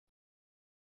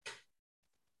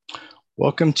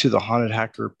Welcome to the Haunted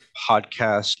Hacker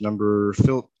podcast number.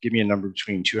 Phil, give me a number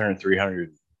between 200 and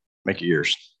 300. Make it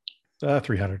yours.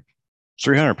 300.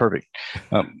 300, perfect.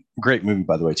 Great movie,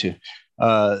 by the way, too.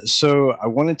 So I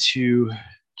wanted to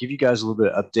give you guys a little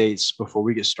bit of updates before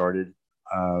we get started.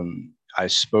 I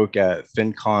spoke at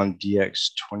FinCon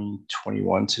DX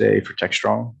 2021 today for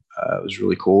TechStrong. It was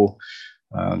really cool.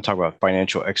 Talk about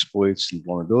financial exploits and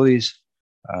vulnerabilities.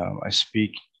 I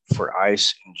speak for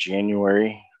ICE in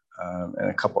January. And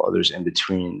a couple others in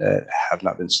between that have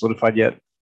not been solidified yet.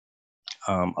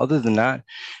 Other than that,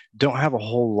 don't have a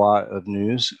whole lot of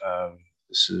news.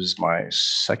 This is my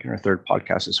second or third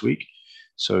podcast this week,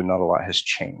 so not a lot has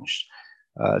changed.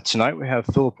 Tonight we have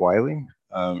Philip Wiley.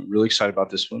 Really excited about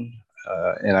this one.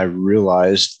 And I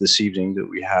realized this evening that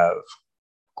we have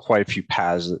quite a few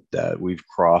paths that we've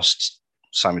crossed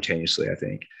simultaneously, I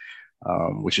think,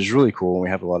 which is really cool. And we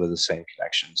have a lot of the same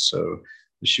connections. So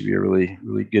this should be a really,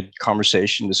 really good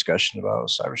conversation, discussion about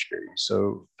cybersecurity.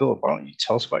 So, Philip, why don't you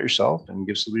tell us about yourself and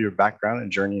give us a little bit of your background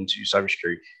and journey into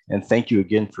cybersecurity? And thank you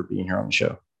again for being here on the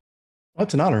show. Well,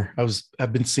 it's an honor.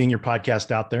 I've been seeing your podcast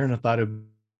out there, and I thought it'd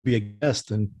be a guest.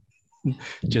 And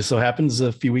just so happens,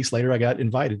 a few weeks later, I got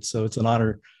invited. So it's an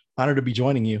honor to be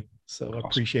joining you. So awesome. I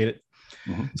appreciate it.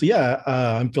 Mm-hmm. So yeah,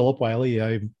 I'm Philip Wiley.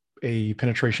 I'm a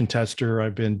penetration tester.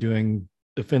 I've been doing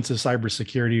offensive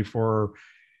cybersecurity for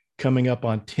coming up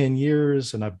on 10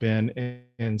 years, and I've been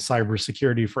in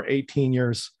cybersecurity for 18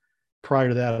 years. Prior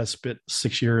to that, I spent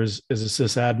 6 years as a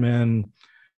sysadmin.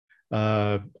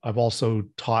 I've also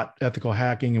taught ethical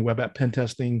hacking and web app pen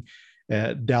testing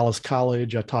at Dallas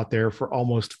College. I taught there for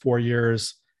almost 4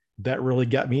 years. That really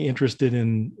got me interested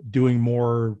in doing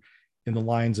more in the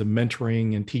lines of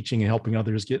mentoring and teaching and helping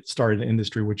others get started in the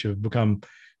industry, which have become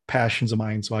passions of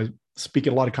mine. So I speak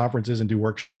at a lot of conferences and do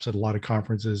workshops at a lot of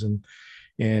conferences and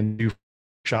do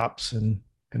shops and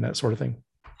that sort of thing.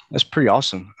 That's pretty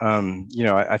awesome.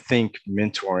 I think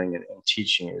mentoring and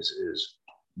teaching is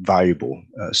valuable,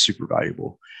 super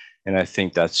valuable. And I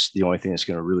think that's the only thing that's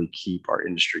going to really keep our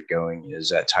industry going is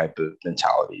that type of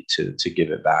mentality to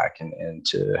give it back and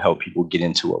to help people get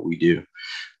into what we do.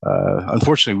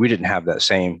 Unfortunately, we didn't have that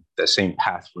same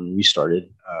path when we started.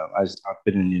 I've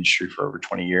been in the industry for over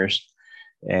 20 years.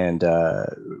 And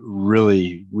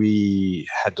really, we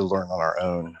had to learn on our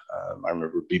own. I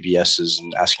remember BBSs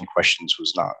and asking questions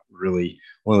was not really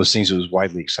one of those things that was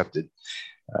widely accepted.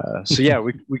 So yeah,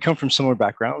 we come from similar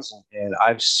backgrounds, and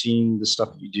I've seen the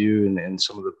stuff that you do and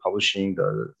some of the publishing,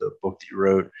 the book that you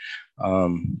wrote.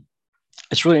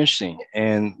 It's really interesting.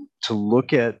 And to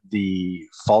look at the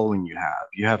following you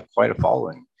have quite a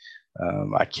following.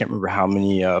 I can't remember how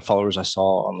many followers I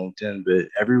saw on LinkedIn, but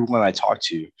everyone I talked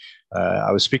to,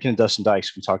 I was speaking to Dustin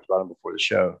Dykes. We talked about him before the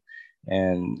show,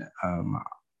 and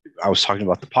I was talking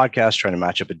about the podcast, trying to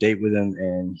match up a date with him,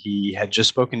 and he had just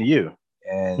spoken to you,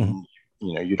 and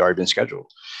you'd already been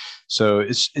scheduled. So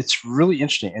it's really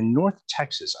interesting. And North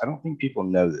Texas, I don't think people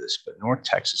know this, but North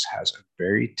Texas has a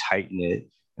very tight knit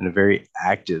and a very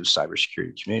active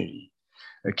cybersecurity community.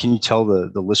 Can you tell the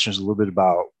listeners a little bit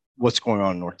about what's going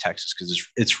on in North Texas? Because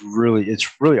it's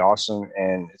really awesome,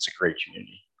 and it's a great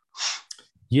community.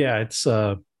 Yeah, it's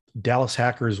Dallas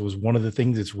Hackers was one of the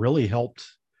things that's really helped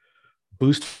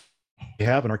boost we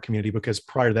have in our community, because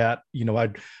prior to that,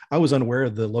 I was unaware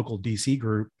of the local DC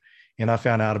group, and I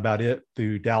found out about it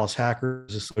through Dallas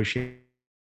Hackers Association,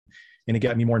 and it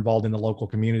got me more involved in the local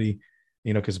community,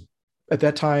 because at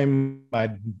that time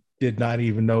I did not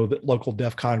even know that local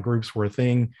DEF CON groups were a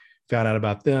thing. Found out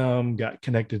about them, got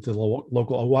connected to the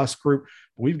local OWASP group.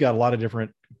 We've got a lot of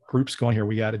different groups going here.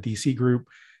 We got a DC group,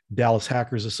 Dallas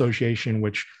Hackers Association,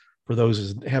 which for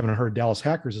those who haven't heard Dallas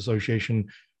Hackers Association,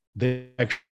 they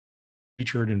actually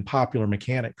featured in Popular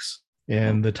Mechanics.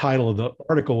 And the title of the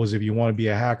article was, "If you want to be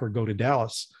a hacker, go to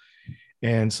Dallas."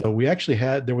 And so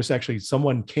there was actually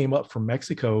someone came up from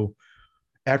Mexico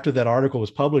after that article was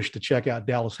published to check out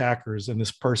Dallas Hackers. And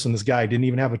this guy didn't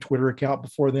even have a Twitter account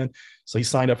before then. So he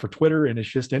signed up for Twitter, and it's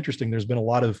just interesting. There's been a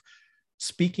lot of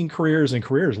speaking careers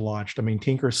launched. I mean,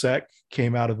 Tinker Sec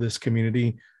came out of this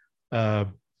community.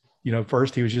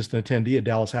 First he was just an attendee at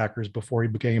Dallas Hackers before he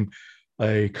became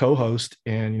a co-host,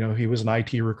 and, he was an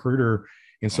IT recruiter.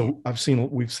 And so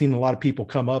we've seen a lot of people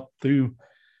come up through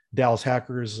Dallas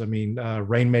Hackers. I mean,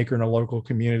 Rainmaker in a local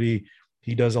community,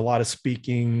 he does a lot of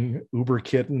speaking. Uber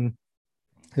Kitten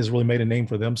has really made a name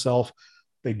for themselves.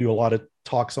 They do a lot of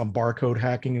talks on barcode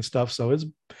hacking and stuff. So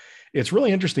it's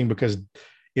really interesting because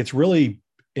it's really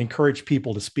encouraged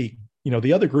people to speak.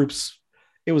 The other groups,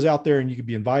 it was out there and you could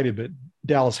be invited, but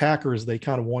Dallas Hackers, they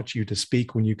kind of want you to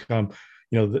speak when you come.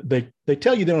 They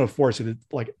tell you they don't enforce it. It's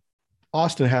like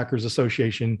Austin Hackers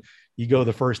Association, you go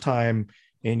the first time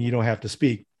and you don't have to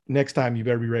speak. Next time you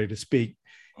better be ready to speak.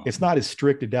 It's not as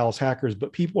strict at Dallas Hackers,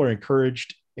 but people are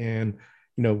encouraged. And,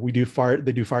 they do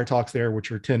fire talks there,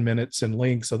 which are 10 minutes and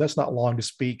links. So that's not long to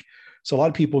speak. So a lot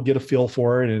of people get a feel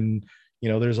for it. And,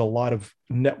 there's a lot of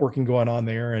networking going on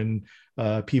there, and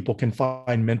people can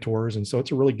find mentors. And so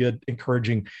it's a really good,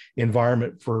 encouraging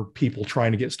environment for people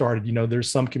trying to get started.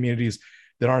 There's some communities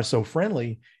that aren't so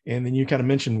friendly. And then you kind of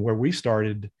mentioned where we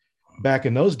started back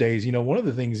in those days. One of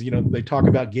the things, they talk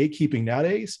about gatekeeping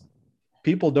nowadays.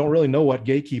 People don't really know what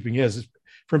gatekeeping is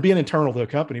from being internal to a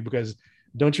company, because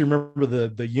don't you remember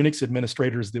the Unix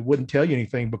administrators that wouldn't tell you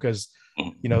anything because,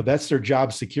 that's their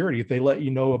job security. If they let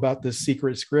you know about this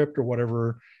secret script or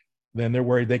whatever, then they're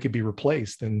worried they could be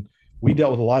replaced. And we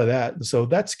dealt with a lot of that. And so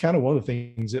that's kind of one of the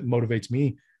things that motivates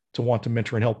me to want to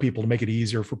mentor and help people, to make it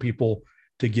easier for people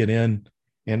to get in.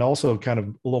 And also kind of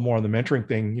a little more on the mentoring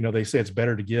thing. They say it's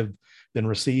better to give than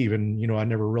receive. And, I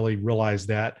never really realized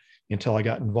that until I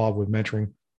got involved with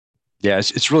mentoring. Yeah,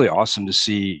 it's really awesome to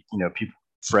see, people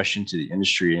fresh into the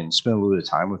industry and spend a little bit of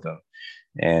time with them,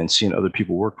 and seeing other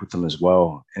people work with them as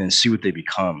well, and see what they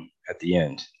become at the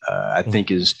end. I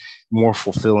think is more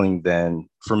fulfilling than,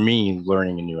 for me,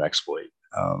 learning a new exploit.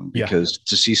 Because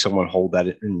to see someone hold that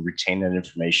and retain that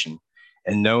information,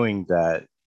 and knowing that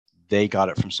they got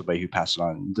it from somebody who passed it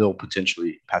on, they'll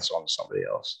potentially pass it on to somebody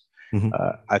else.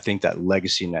 I think that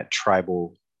legacy and that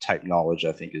tribal type knowledge,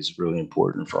 I think, is really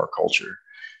important for our culture.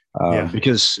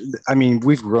 Because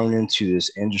we've grown into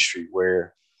this industry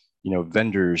where,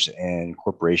 vendors and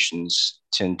corporations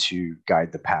tend to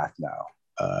guide the path now,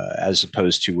 as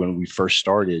opposed to when we first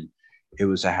started, it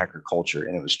was a hacker culture,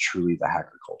 and it was truly the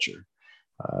hacker culture.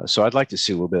 So I'd like to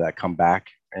see a little bit of that come back.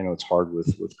 I know it's hard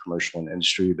with commercial and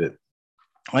industry, but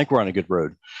I think we're on a good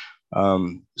road.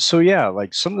 So yeah,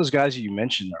 like some of those guys that you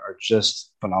mentioned are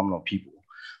just phenomenal people.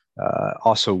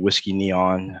 Also Whiskey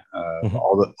Neon,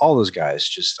 all those guys,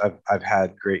 just I've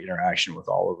had great interaction with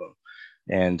all of them,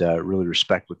 and really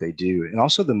respect what they do. And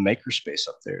also the makerspace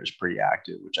up there is pretty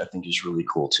active, which I think is really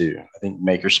cool too. I think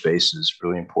makerspace is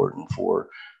really important for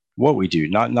what we do,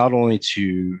 not only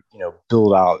to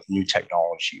build out new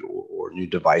technology or new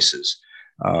devices.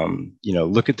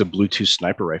 Look at the Bluetooth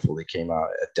sniper rifle that came out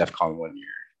at DEF CON 1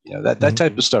 year. That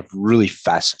type of stuff really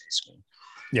fascinates me.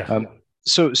 Yeah.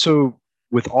 So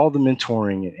with all the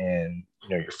mentoring and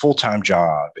your full-time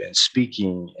job and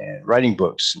speaking and writing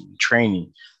books and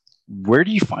training, where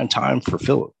do you find time for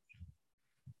Philip?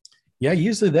 Yeah,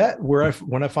 usually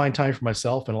when I find time for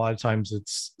myself, and a lot of times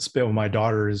it's spent with my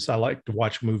daughters, I like to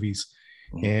watch movies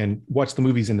and watch the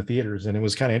movies in the theaters. And it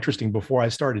was kind of interesting, before I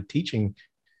started teaching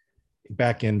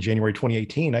back in January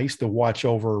 2018, I used to watch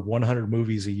over 100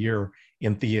 movies a year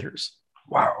in theaters.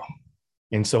 Wow.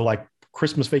 And so like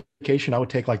Christmas vacation, I would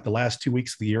take like the last 2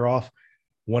 weeks of the year off.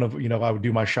 I would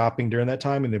do my shopping during that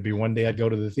time, and there'd be one day I'd go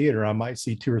to the theater. I might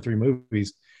see 2 or 3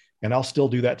 movies, and I'll still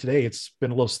do that today. It's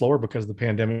been a little slower because of the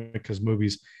pandemic, because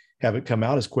movies haven't come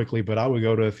out as quickly, but I would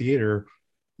go to a theater,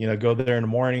 go there in the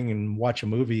morning and watch a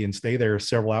movie and stay there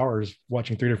several hours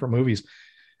watching 3 different movies.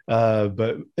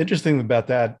 But interesting about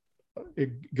that,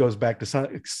 it goes back to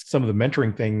some of the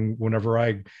mentoring thing. Whenever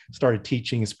I started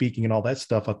teaching and speaking and all that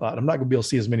stuff, I thought, I'm not going to be able to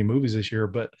see as many movies this year,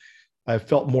 but I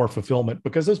felt more fulfillment,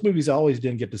 because those movies I always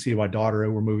didn't get to see my daughter.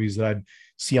 Were movies that I'd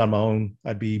see on my own.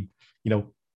 I'd be,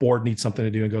 bored, need something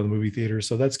to do, and go to the movie theater.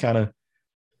 So that's kind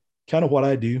of what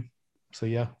I do. So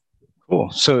yeah.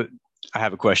 Cool. So I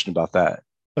have a question about that.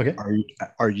 Okay.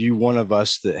 Are you one of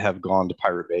us that have gone to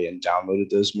Pirate Bay and downloaded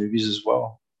those movies as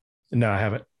well? No, I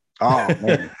haven't. Oh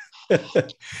man.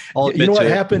 You know what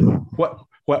happened?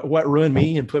 What ruined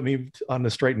me and put me on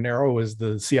the straight and narrow was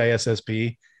the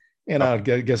CISSP. And I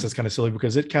guess it's kind of silly,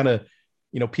 because it kind of,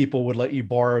 people would let you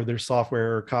borrow their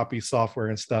software or copy software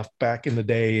and stuff back in the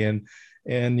day. And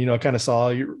I kind of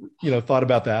saw, thought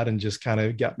about that, and just kind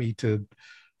of got me to,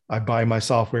 I buy my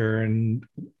software and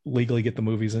legally get the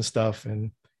movies and stuff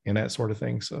and that sort of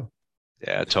thing. So.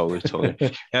 Yeah, totally.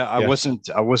 Yeah, I wasn't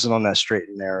on that straight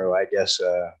and narrow. I guess,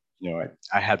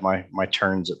 I had my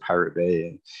turns at Pirate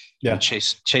Bay, and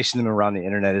chasing them around the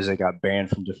internet as they got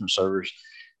banned from different servers.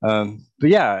 But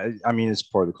yeah, it's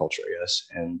part of the culture, I guess,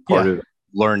 and part of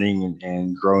learning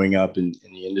and growing up in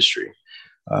the industry.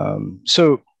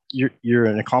 So you're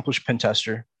an accomplished pen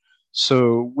tester.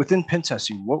 So within pen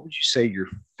testing, what would you say your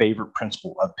favorite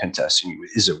principle of pen testing?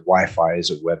 Is it Wi-Fi? Is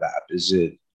it web app? Is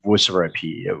it voice over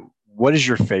IP? What is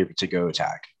your favorite to go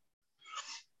attack?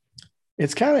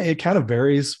 It kind of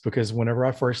varies, because whenever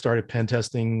I first started pen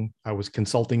testing, I was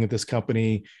consulting at this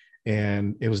company,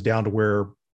 and it was down to where,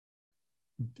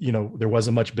 there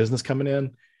wasn't much business coming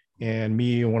in. and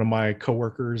me and one of my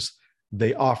coworkers,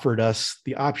 they offered us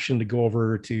the option to go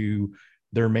over to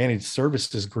their managed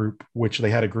services group, which they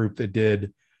had a group that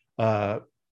did uh,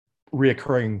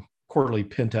 reoccurring quarterly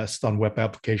pen tests on web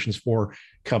applications for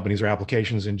companies or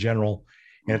applications in general.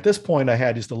 And at this point, I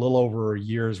had just a little over a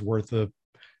year's worth of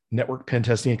network pen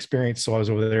testing experience. So I was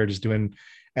over there just doing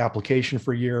application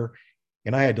for a year,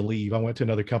 and I had to leave. I went to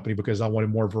another company because I wanted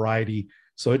more variety.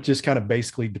 So it just kind of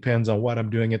basically depends on what I'm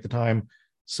doing at the time.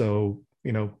 So,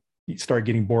 you start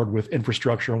getting bored with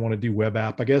infrastructure and want to do web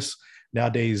app. I guess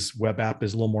nowadays web app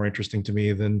is a little more interesting to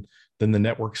me than the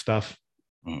network stuff.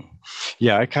 Mm.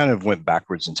 Yeah, I kind of went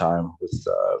backwards in time with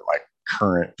my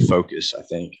current focus. I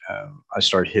think I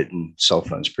started hitting cell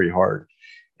phones pretty hard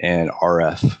and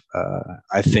RF.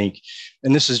 I think,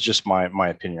 and this is just my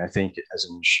opinion. I think as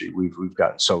an industry, we've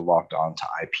gotten so locked on to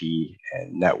IP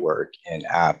and network and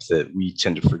app that we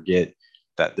tend to forget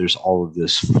that there's all of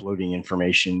this floating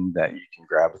information that you can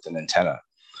grab with an antenna.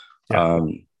 Yeah.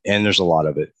 And there's a lot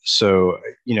of it. So,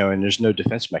 and there's no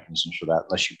defense mechanisms for that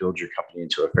unless you build your company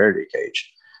into a Faraday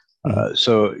cage.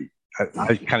 So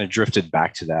I kind of drifted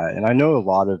back to that. And I know a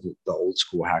lot of the old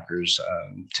school hackers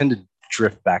tend to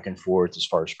drift back and forth as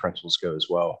far as principles go as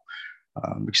well.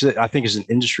 Because I think as an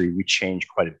industry, we change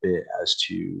quite a bit as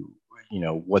to,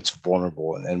 what's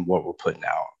vulnerable and what we're putting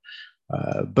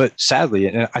out. But sadly,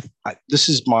 and this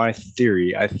is my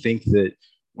theory, I think that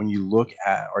when you look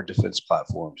at our defense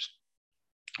platforms,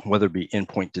 whether it be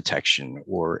endpoint detection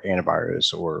or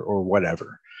antivirus or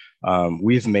whatever,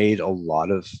 we've made a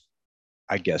lot of,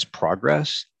 I guess,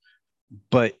 progress,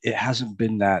 but it hasn't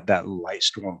been that light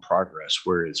storm progress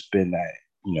where it's been that,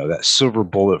 that silver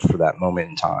bullet for that moment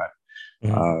in time.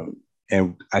 Mm-hmm.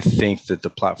 And I think that the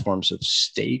platforms have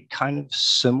stayed kind of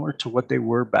similar to what they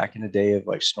were back in the day of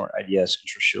like Snort IDS,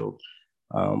 IntraShield.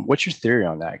 What's your theory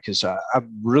on that? Because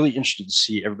I'm really interested to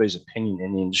see everybody's opinion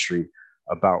in the industry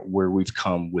about where we've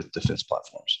come with defense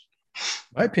platforms.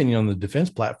 My opinion on the defense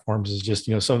platforms is just,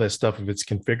 some of that stuff, if it's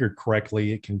configured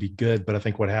correctly, it can be good. But I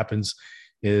think what happens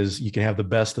is you can have the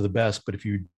best of the best, but if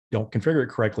you don't configure it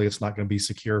correctly, it's not going to be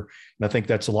secure. And I think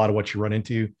that's a lot of what you run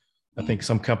into. I think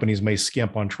some companies may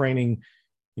skimp on training.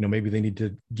 Maybe they need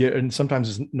to get, and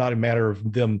sometimes it's not a matter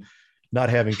of them not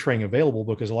having training available,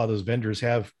 because a lot of those vendors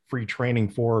have free training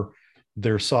for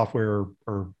their software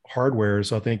or hardware.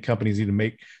 So I think companies need to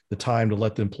make the time to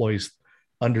let the employees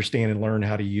understand and learn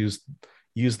how to use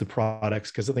the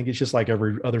products. Because I think it's just like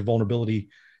every other vulnerability.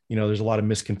 There's a lot of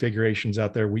misconfigurations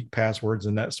out there, weak passwords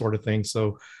and that sort of thing.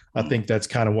 So I think that's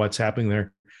kind of what's happening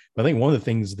there. But I think one of the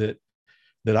things that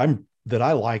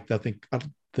I liked, I think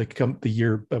the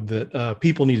year of that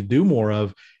people need to do more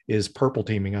of is purple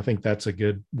teaming. I think that's a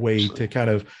good way to kind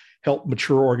of help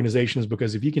mature organizations,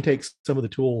 because if you can take some of the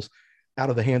tools out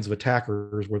of the hands of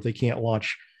attackers where they can't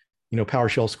launch,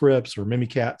 PowerShell scripts or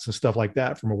Mimikatz and stuff like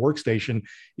that from a workstation,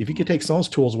 if you can take some of those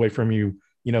tools away from you,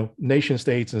 nation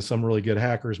states and some really good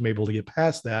hackers may be able to get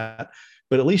past that,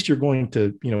 but at least you're going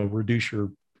to, reduce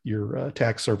your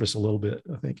attack surface a little bit,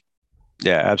 I think.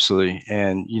 Yeah, absolutely.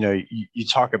 And, you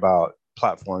talk about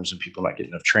platforms and people not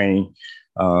getting enough training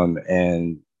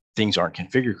and things aren't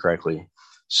configured correctly.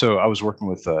 So I was working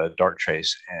with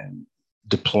Darktrace and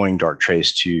deploying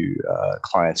Darktrace to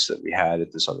clients that we had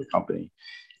at this other company.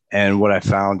 And what I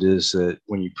found is that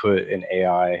when you put an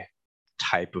AI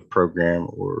type of program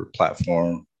or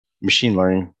platform, machine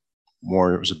learning,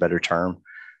 more was a better term,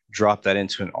 drop that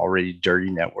into an already dirty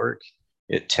network,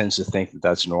 it tends to think that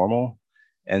that's normal.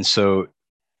 And so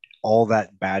all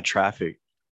that bad traffic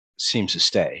seems to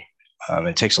stay.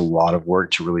 It takes a lot of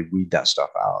work to really weed that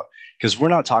stuff out, because we're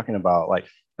not talking about like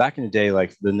back in the day,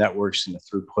 like the networks and the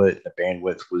throughput, the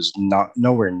bandwidth was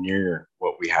nowhere near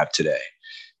what we have today.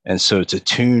 And so to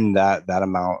tune that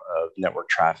amount of network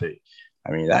traffic,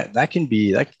 I mean, that can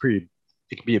be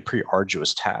a pretty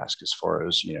arduous task as far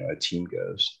as, a team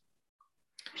goes.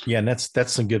 Yeah. And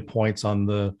that's some good points on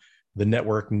the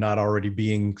network not already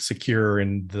being secure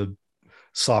and the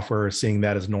software seeing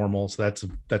that as normal. So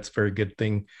that's a very good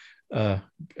thing. A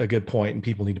good point. And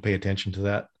people need to pay attention to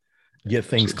that. Get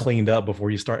things cleaned up before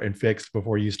you start and fixed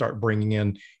before you start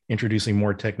introducing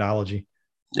more technology.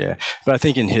 Yeah. But I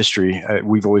think in history,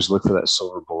 we've always looked for that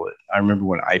silver bullet. I remember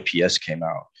when IPS came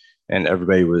out and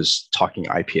everybody was talking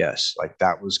IPS, like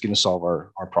that was going to solve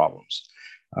our problems.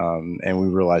 And we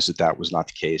realized that was not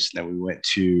the case. And then we went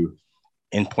to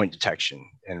endpoint detection,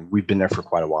 and we've been there for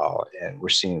quite a while, and we're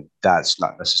seeing that's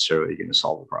not necessarily going to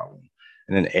solve the problem.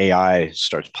 And then AI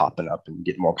starts popping up and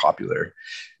getting more popular.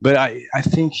 But I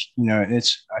think, and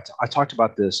I talked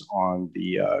about this on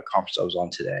the conference I was on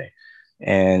today.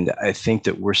 And I think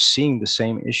that we're seeing the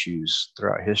same issues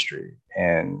throughout history.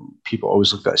 And people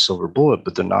always look at that silver bullet,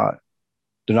 but they're not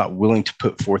willing to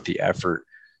put forth the effort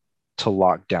to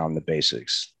lock down the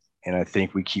basics. And I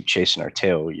think we keep chasing our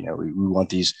tail. We want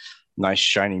these nice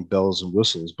shining bells and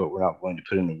whistles, but we're not willing to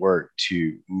put in the work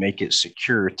to make it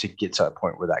secure to get to that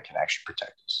point where that can actually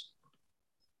protect us.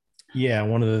 Yeah,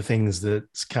 one of the things that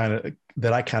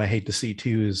I kind of hate to see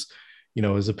too is,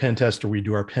 as a pen tester, we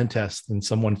do our pen test and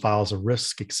someone files a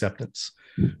risk acceptance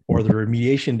or the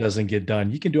remediation doesn't get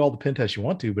done. You can do all the pen tests you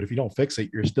want to, but if you don't fix it,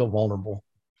 you're still vulnerable.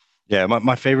 Yeah,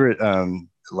 my favorite,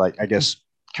 like I guess,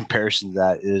 comparison to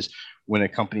that is when a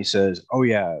company says, "Oh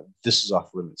yeah, this is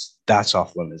off limits, that's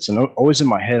off limits," and always in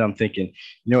my head I'm thinking,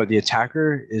 what, the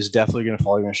attacker is definitely going to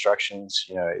follow your instructions.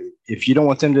 If you don't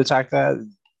want them to attack that,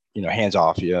 hands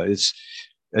off. It's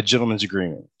a gentleman's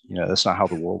agreement. That's not how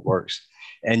the world works.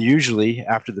 And usually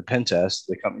after the pen test,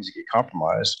 the companies that get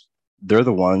compromised, they're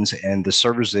the ones, and the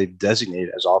servers they designate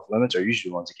as off limits are usually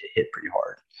the ones that get hit pretty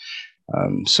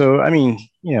hard. So, I mean,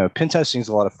 pen testing is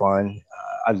a lot of fun.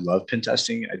 I love pen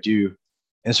testing. I do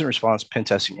instant response pen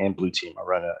testing and blue team. I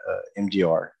run a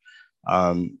MDR.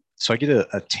 So I get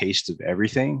a taste of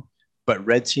everything, but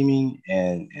red teaming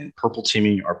and purple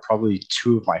teaming are probably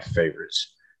two of my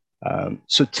favorites.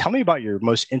 So tell me about your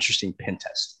most interesting pen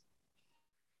test.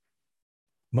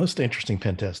 Most interesting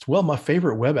pen test. Well, my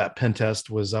favorite web app pen test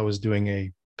was I was doing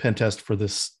a pen test for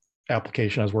this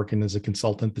application. I was working as a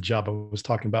consultant, the job I was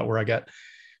talking about where I got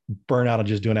burnout of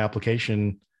just doing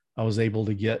application. I was able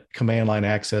to get command line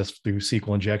access through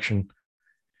SQL injection.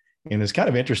 And it's kind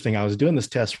of interesting. I was doing this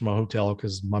test from a hotel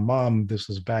because my mom, this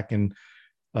was back in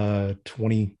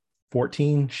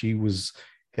 2014,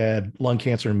 had lung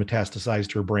cancer and metastasized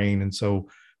to her brain. And so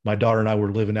my daughter and I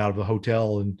were living out of a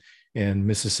hotel in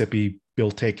Mississippi,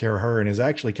 built take care of her. And has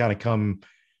actually kind of come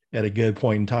at a good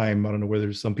point in time. I don't know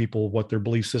whether some people, what their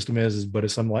belief system is, but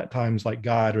at some times like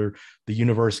God or the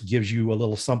universe gives you a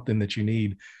little something that you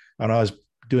need. And I was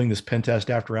doing this pen test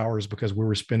after hours because we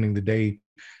were spending the day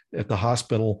at the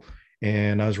hospital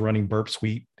and I was running Burp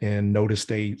Suite and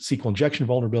noticed a SQL injection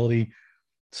vulnerability.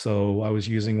 So I was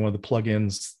using one of the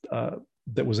plugins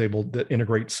that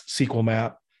integrates SQL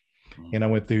map. And I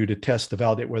went through to test to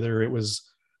validate whether it was,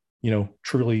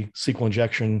 truly SQL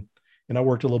injection. And I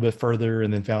worked a little bit further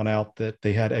and then found out that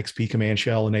they had XP command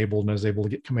shell enabled and I was able to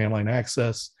get command line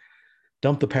access,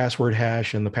 dump the password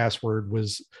hash, and the password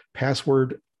was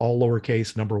password all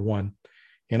lowercase one.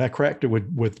 And I cracked it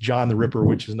with John the Ripper,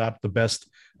 which is not the best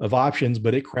of options,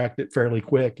 but it cracked it fairly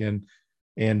quick.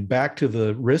 And back to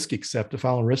the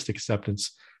filing risk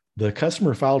acceptance, the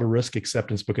customer filed a risk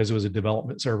acceptance because it was a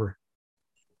development server.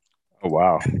 Oh,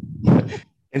 wow.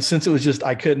 And since it was just,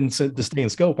 I couldn't to stay in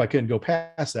scope, I couldn't go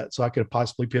past that. So I could have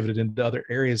possibly pivoted into other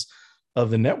areas of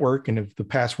the network. And if the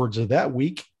passwords are that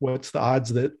weak, what's the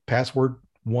odds that password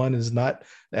one is not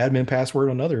the admin password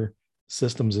on other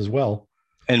systems as well?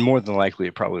 And more than likely,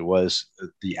 it probably was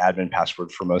the admin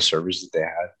password for most servers that they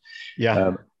had.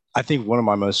 Yeah. I think one of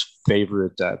my most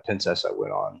favorite pen tests I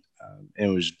went on,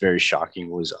 and it was very shocking,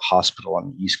 was a hospital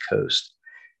on the East Coast.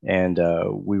 And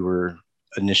we were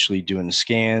initially doing the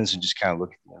scans and just kind of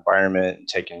looking at the environment and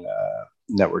taking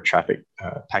network traffic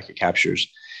packet captures.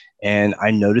 And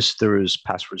I noticed there was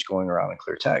passwords going around in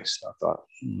clear text. I thought,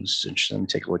 this is interesting. Let me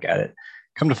take a look at it.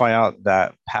 Come to find out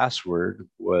that password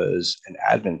was an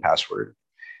admin password.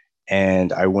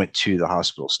 And I went to the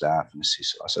hospital staff and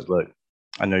I said, look,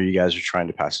 I know you guys are trying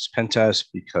to pass this pen test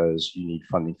because you need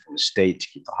funding from the state to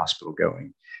keep the hospital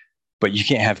going, but you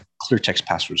can't have clear text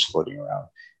passwords floating around.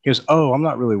 He goes, oh, I'm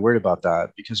not really worried about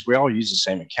that because we all use the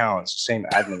same account. It's the same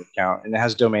admin account and it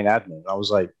has domain admin. And I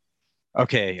was like,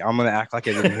 okay, I'm going to act like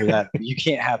I didn't hear that. You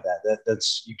can't have that.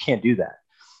 You can't do that.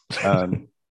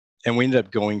 And we ended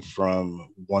up going from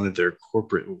one of their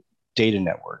corporate data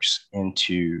networks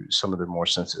into some of the more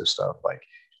sensitive stuff, like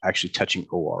actually touching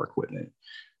OR equipment.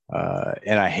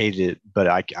 And I hated it, but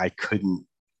I couldn't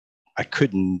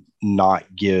not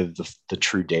give the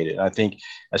true data. And I think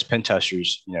as pen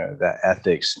testers, that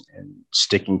ethics and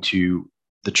sticking to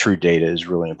the true data is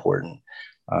really important.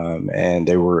 And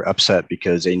they were upset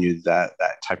because they knew that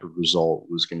type of result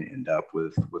was going to end up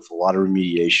with a lot of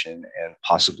remediation and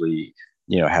possibly,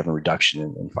 having reduction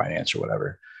in finance or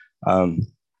whatever.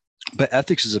 But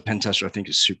ethics as a pen tester, I think,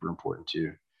 is super important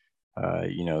too.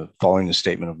 Following the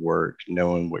statement of work,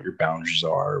 knowing what your boundaries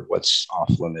are, what's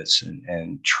off limits,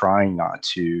 and trying not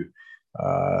to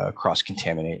cross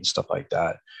contaminate and stuff like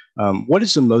that. What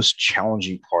is the most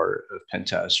challenging part of pen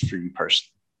test for you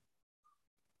personally?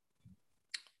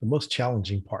 The most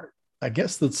challenging part. I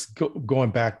guess that's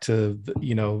going back to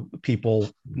people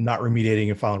not remediating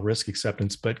and filing risk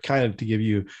acceptance, but kind of to give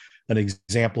you an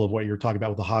example of what you're talking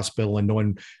about with the hospital and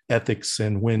knowing ethics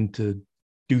and when to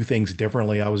do things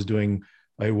differently. I was doing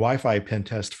a Wi-Fi pen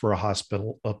test for a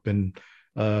hospital up in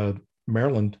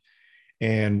Maryland,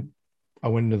 and I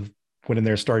went in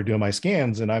there, started doing my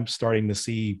scans, and I'm starting to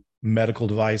see medical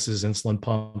devices, insulin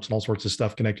pumps, and all sorts of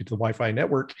stuff connected to the Wi-Fi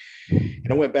network. And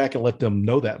I went back and let them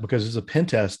know that because it's a pen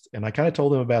test. And I kind of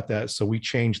told them about that. So we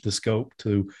changed the scope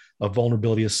to a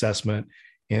vulnerability assessment.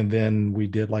 And then we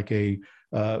did like a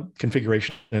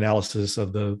configuration analysis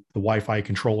of the Wi-Fi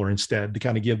controller instead to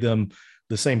kind of give them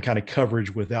the same kind of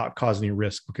coverage without causing any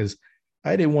risk, because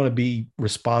I didn't want to be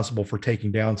responsible for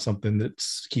taking down something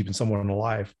that's keeping someone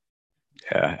alive.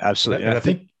 Yeah, absolutely. And I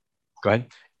think, go ahead.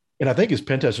 And I think as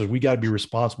pen testers, we got to be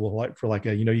responsible for like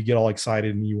you get all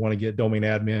excited and you want to get domain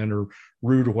admin or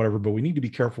root or whatever, but we need to be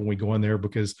careful when we go in there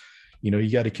because, you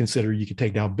got to consider you could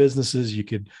take down businesses, you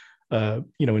could,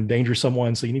 endanger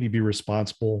someone. So you need to be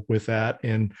responsible with that.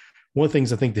 And one of the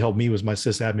things I think that helped me was my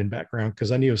sysadmin background,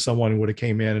 because I knew if someone would have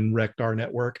came in and wrecked our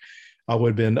network, I would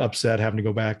have been upset having to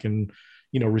go back and,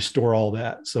 restore all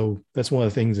that. So that's one of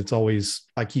the things that's always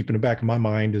I keep in the back of my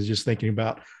mind is just thinking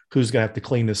about who's going to have to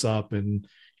clean this up and,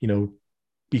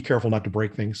 be careful not to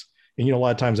break things. And, a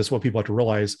lot of times that's what people have to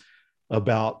realize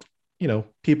about,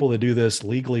 people that do this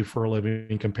legally for a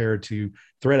living compared to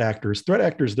threat actors. Threat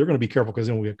actors, they're going to be careful because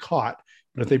they won't get caught.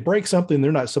 But if they break something,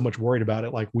 they're not so much worried about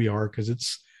it like we are, because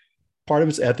it's part of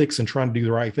it's ethics and trying to do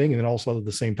the right thing. And then also at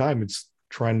the same time, it's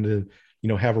trying to,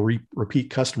 have a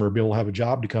repeat customer be able to have a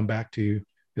job to come back to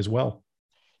as well.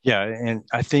 Yeah. And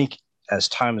I think as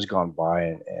time has gone by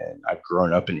and I've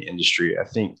grown up in the industry, I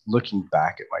think looking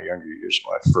back at my younger years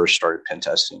when I first started pen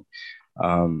testing,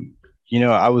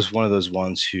 I was one of those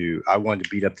ones who I wanted to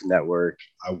beat up the network.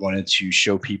 I wanted to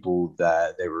show people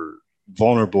that they were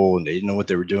vulnerable and they didn't know what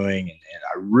they were doing.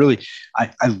 And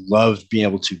I loved being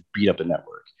able to beat up a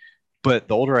network. But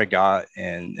the older I got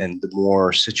and the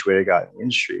more situated I got in the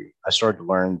industry, I started to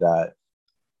learn that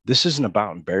this isn't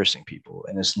about embarrassing people,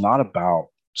 and it's not about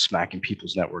smacking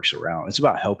people's networks around. It's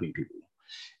about helping people.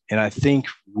 And I think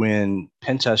when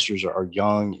pen testers are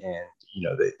young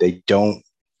and they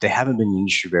haven't been in the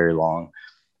industry very long,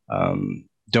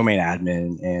 domain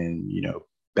admin and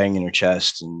banging their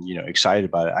chest and excited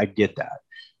about it, I get that.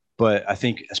 But I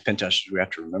think as pen testers, we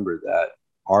have to remember that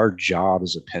our job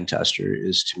as a pen tester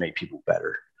is to make people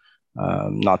better,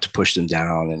 not to push them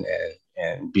down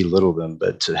and belittle them,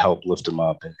 but to help lift them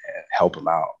up and help them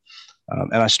out.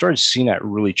 And I started seeing that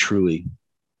really, truly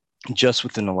just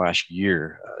within the last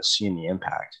year, seeing the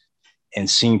impact and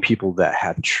seeing people that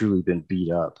have truly been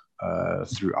beat up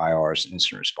through IRs and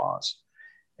incident response.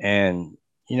 And,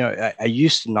 I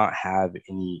used to not have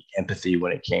any empathy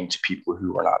when it came to people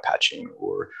who were not patching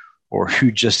or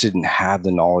who just didn't have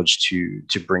the knowledge to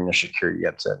bring their security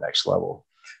up to that next level,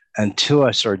 until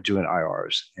I started doing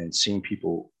IRs and seeing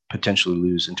people potentially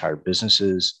lose entire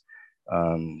businesses,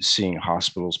 seeing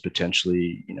hospitals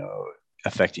potentially,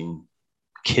 affecting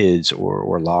kids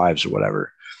or lives or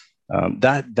whatever.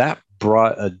 That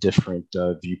brought a different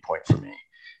viewpoint for me.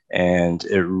 And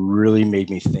it really made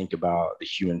me think about the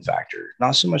human factor,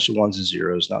 not so much the ones and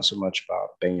zeros, not so much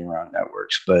about banging around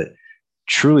networks, but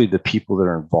truly the people that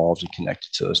are involved and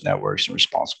connected to those networks and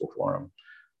responsible for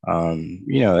them.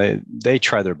 They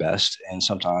try their best, and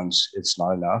sometimes it's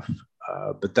not enough,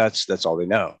 but that's all they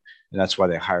know. And that's why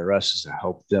they hire us, is to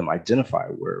help them identify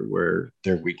where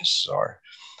their weaknesses are.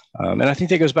 And I think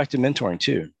that goes back to mentoring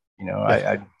too.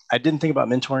 I didn't think about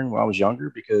mentoring when I was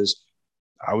younger because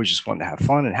I was just wanting to have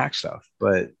fun and hack stuff.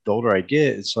 But the older I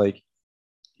get, it's like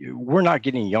we're not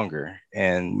getting younger,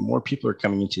 and more people are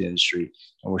coming into the industry,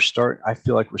 and I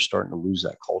feel like we're starting to lose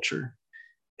that culture.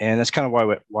 And that's kind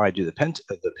of why I do the pen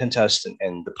test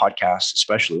and the podcast,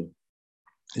 especially,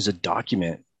 is to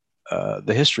document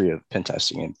the history of pen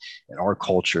testing and our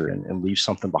culture and leave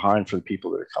something behind for the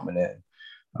people that are coming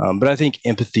in. But I think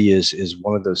empathy is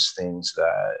one of those things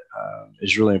that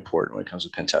is really important when it comes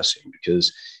to pen testing,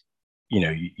 because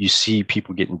you see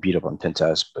people getting beat up on pen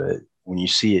tests, but when you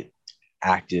see it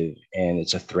active and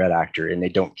it's a threat actor and they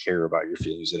don't care about your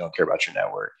feelings, they don't care about your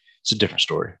network, it's a different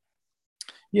story.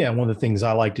 Yeah, one of the things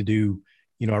I like to do,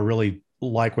 I really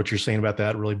like what you're saying about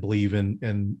that. I really believe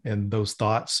in those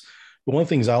thoughts. But one of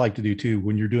the things I like to do too,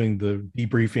 when you're doing the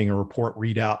debriefing or report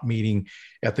readout meeting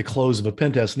at the close of a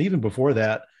pen test, and even before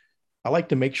that, I like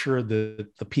to make sure that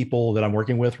the people that I'm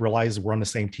working with realize we're on the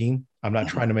same team. I'm not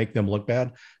trying to make them look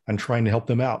bad. I'm trying to help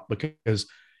them out, because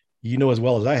you know as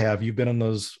well as I have, you've been on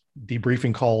those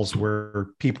debriefing calls where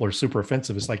people are super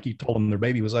offensive. It's like you told them their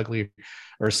baby was ugly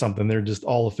or something. They're just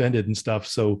all offended and stuff.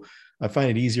 So I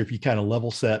find it easier if you kind of level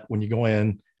set when you go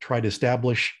in, try to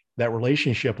establish that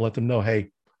relationship, let them know, hey,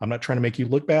 I'm not trying to make you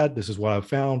look bad. This is what I've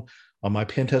found on my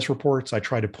pen test reports. I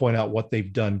try to point out what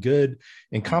they've done good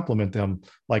and compliment them.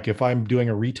 Like if I'm doing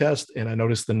a retest and I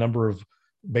notice the number of,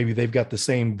 maybe they've got the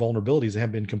same vulnerabilities that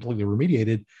haven't been completely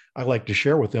remediated, I like to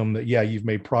share with them that, yeah, you've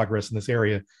made progress in this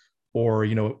area. Or,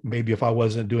 maybe if I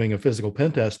wasn't doing a physical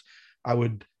pen test, I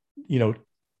would,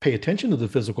 pay attention to the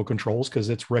physical controls because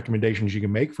it's recommendations you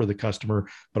can make for the customer,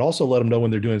 but also let them know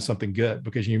when they're doing something good,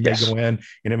 because you may Yes. go in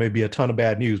and it may be a ton of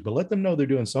bad news, but let them know they're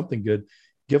doing something good.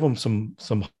 Give them some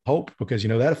hope, because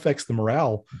that affects the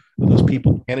morale of those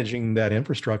people managing that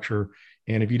infrastructure.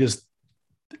 And if you just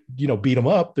beat them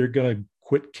up, they're going to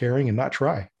quit caring and not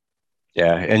try.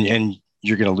 Yeah, and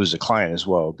you're going to lose a client as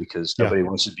well because Yeah. nobody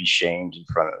wants to be shamed in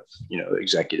front of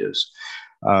executives.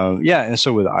 Yeah, and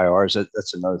so with IRs,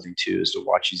 that's another thing too, is to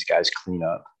watch these guys clean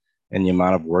up and the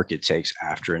amount of work it takes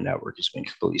after a network has been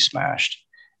completely smashed.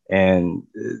 And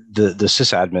the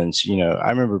sysadmins, I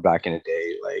remember back in the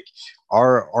day, like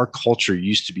our culture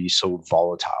used to be so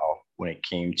volatile when it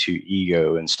came to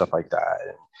ego and stuff like that,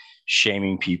 and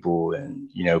shaming people and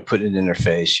putting it in their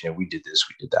face, we did this,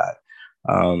 we did that.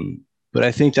 But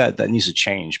I think that needs to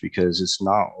change because it's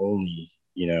not only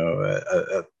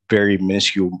a very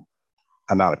minuscule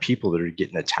amount of people that are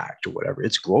getting attacked or whatever.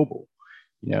 It's global.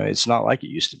 It's not like it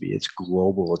used to be. It's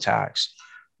global attacks,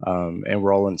 and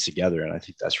we're all in it together. And I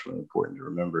think that's really important to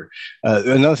remember.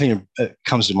 Another thing that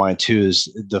comes to mind too is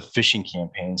the phishing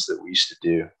campaigns that we used to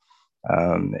do.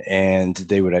 And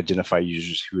they would identify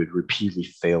users who had repeatedly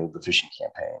failed the phishing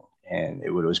campaign, and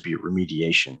it would always be a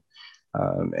remediation.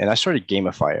 And I started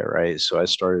gamify it, right? So I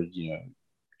started,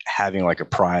 having like a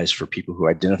prize for people who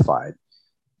identified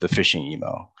the phishing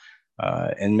email,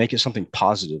 and make it something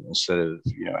positive instead of,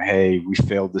 hey, we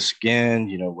failed this again.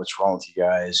 What's wrong with you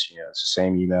guys? It's the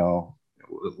same email.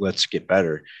 Let's get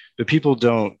better. But people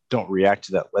don't react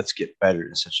to that. Let's get better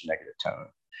in such a negative tone.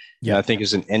 And I Yeah. think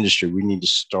as an industry, we need to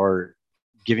start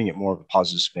giving it more of a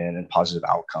positive spin and positive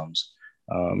outcomes,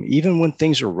 even when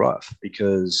things are rough,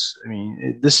 because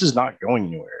this is not going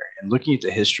anywhere. And looking at the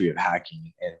history of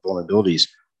hacking and vulnerabilities,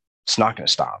 it's not going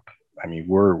to stop.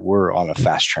 We're on a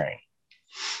fast train.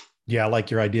 Yeah, I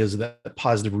like your ideas of that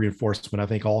positive reinforcement. I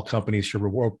think all companies should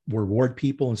reward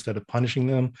people instead of punishing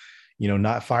them.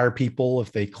 Not fire people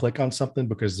if they click on something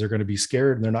because they're going to be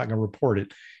scared and they're not going to report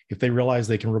it. If they realize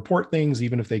they can report things,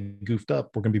 even if they goofed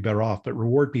up, we're going to be better off. But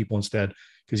reward people instead,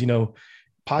 because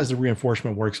positive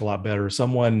reinforcement works a lot better.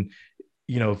 Someone,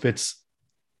 if it's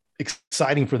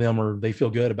exciting for them or they feel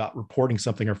good about reporting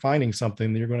something or finding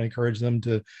something, you're going to encourage them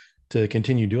to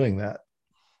continue doing that.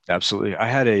 Absolutely. I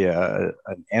had an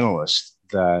analyst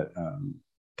that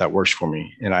works for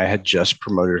me, and I had just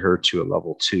promoted her to a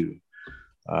level 2.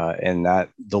 And that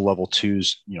the level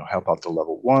 2s, help out the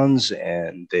level 1s,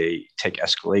 and they take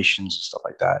escalations and stuff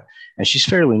like that. And she's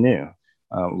fairly new,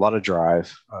 a lot of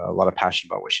drive, a lot of passion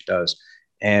about what she does.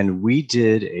 And we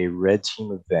did a red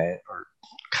team event, or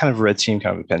kind of red team,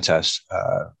 kind of a pen test,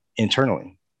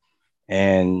 internally,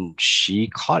 and she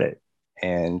caught it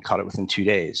within 2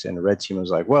 days. And the red team was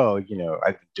like, well, I've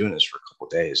been doing this for a couple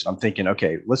of days. I'm thinking,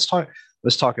 okay, let's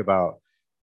talk about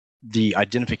the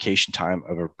identification time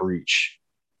of a breach.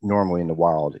 Normally in the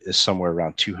wild is somewhere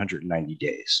around 290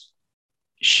 days.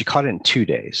 She caught it in 2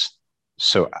 days.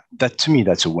 So that, to me,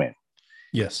 that's a win.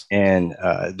 Yes. And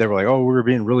they were like, oh, we were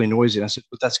being really noisy. And I said,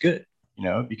 but that's good,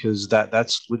 because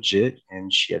that's legit.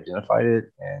 And she identified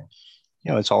it. And,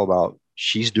 it's all about,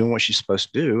 she's doing what she's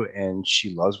supposed to do, and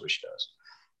she loves what she does.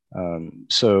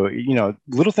 So,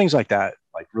 little things like that,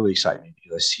 like, really excite me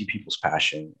because I see people's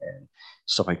passion and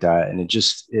stuff like that. And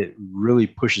it really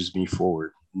pushes me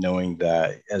forward, knowing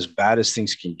that as bad as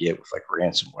things can get with like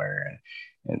ransomware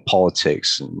and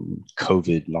politics and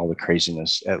COVID and all the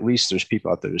craziness, at least there's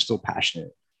people out there that are still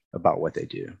passionate about what they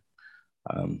do.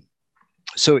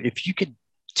 So if you could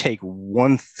take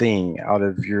one thing out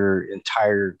of your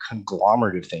entire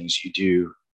conglomerate of things you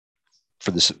do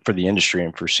for the industry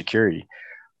and for security,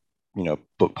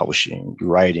 book publishing,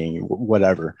 writing,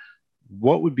 whatever,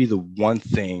 what would be the one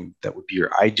thing that would be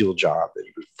your ideal job that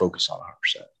you would focus on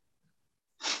 100%?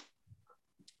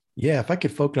 Yeah, if I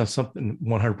could focus on something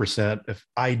 100%,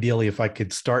 if I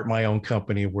could start my own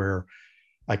company where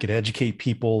I could educate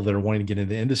people that are wanting to get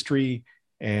into the industry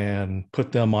and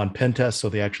put them on pen tests so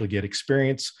they actually get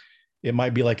experience. It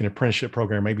might be like an apprenticeship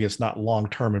program. Maybe it's not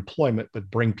long-term employment, but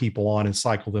bring people on and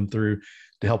cycle them through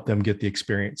to help them get the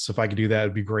experience. So if I could do that,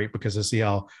 it'd be great, because I see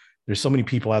how there's so many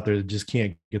people out there that just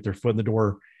can't get their foot in the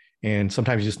door. And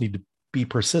sometimes you just need to be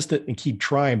persistent and keep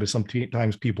trying, but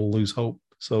sometimes people lose hope.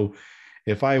 So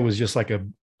if I was just like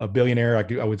a billionaire,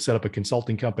 I would set up a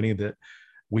consulting company that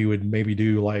we would maybe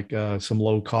do like some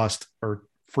low cost or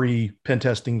free pen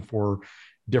testing for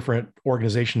different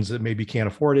organizations that maybe can't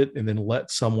afford it, and then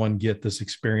let someone get this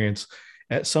experience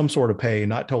at some sort of pay,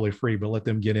 not totally free, but let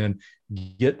them get in,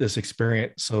 get this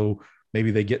experience. So maybe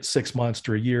they get 6 months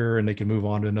to a year and they can move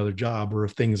on to another job. Or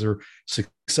if things are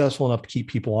successful enough to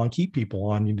keep people on,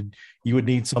 you would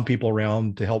need some people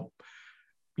around to help,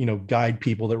 guide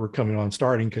people that were coming on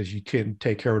starting, because you couldn't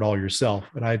take care of it all yourself.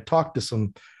 And I talked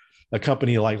to a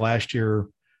company like last year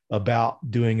about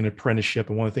doing an apprenticeship.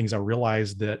 And one of the things I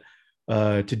realized that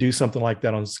to do something like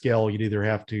that on scale, you'd either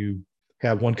have to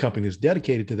have one company that's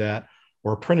dedicated to that,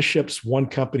 or apprenticeships. One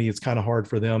company, it's kind of hard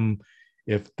for them.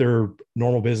 If their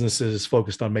normal business is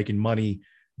focused on making money,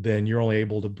 then you're only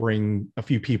able to bring a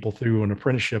few people through an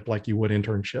apprenticeship like you would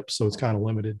internships. So it's kind of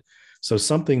limited. So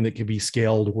something that could be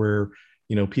scaled where,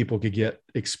 people could get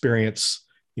experience,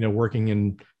 working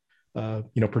in,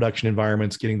 production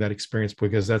environments, getting that experience,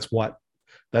 because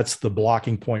that's the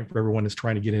blocking point for everyone that's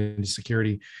trying to get into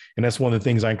security. And that's one of the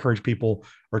things I encourage people,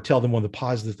 or tell them one of the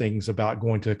positive things about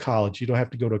going to college. You don't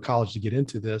have to go to college to get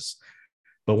into this,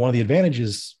 but one of the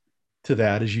advantages to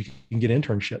that is you can get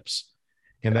internships,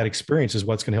 and that experience is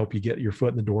what's going to help you get your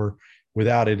foot in the door.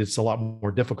 Without it, it's a lot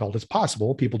more difficult. It's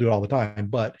possible. People do it all the time,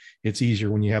 but it's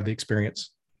easier when you have the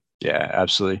experience. Yeah,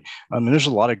 absolutely. And there's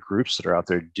a lot of groups that are out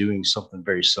there doing something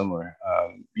very similar.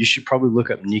 You should probably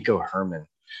look up Nico Herman.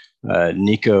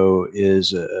 Nico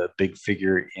is a big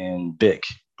figure in BIC,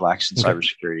 Blacks in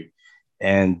Cybersecurity,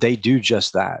 and they do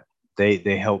just that.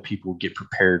 They help people get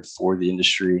prepared for the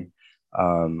industry,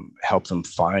 help them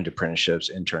find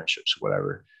apprenticeships, internships,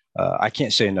 whatever. I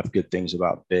can't say enough good things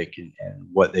about BIC and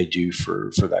what they do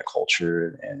for that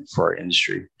culture and for our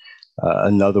industry.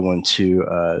 Another one too,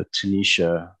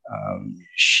 Tanisha,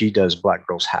 she does Black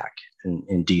Girls Hack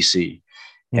in DC.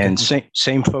 And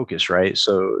same focus, right?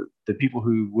 So the people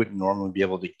who wouldn't normally be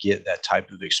able to get that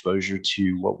type of exposure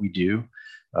to what we do,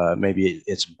 maybe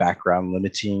it's background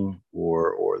limiting,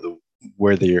 or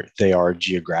where they are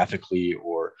geographically,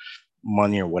 or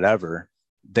money, or whatever.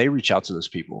 They reach out to those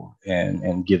people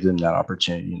and give them that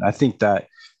opportunity. And I think that,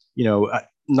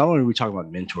 not only are we talking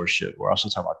about mentorship, we're also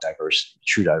talking about diversity,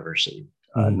 true diversity,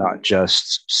 not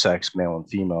just sex, male and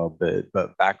female,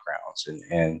 but backgrounds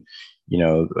and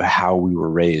how we were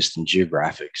raised, and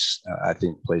geographics, I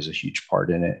think plays a huge part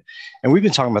in it. And we've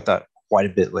been talking about that quite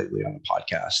a bit lately on the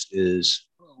podcast, is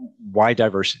why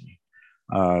diversity,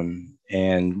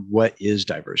 and what is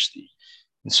diversity?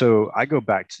 And so I go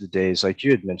back to the days, like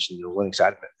you had mentioned, the Linux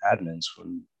admins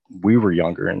when we were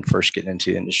younger and first getting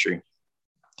into the industry,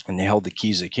 and they held the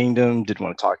keys of the kingdom, didn't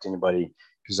want to talk to anybody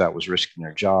because that was risking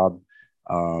their job.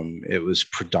 It was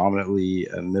predominantly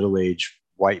a middle-aged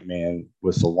white man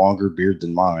with a longer beard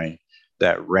than mine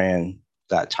that ran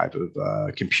that type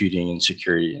of computing and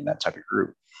security in that type of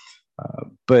group.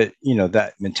 But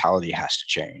that mentality has to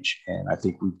change, and I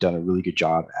think we've done a really good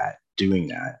job at doing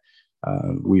that.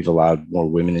 We've allowed more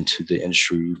women into the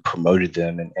industry, we've promoted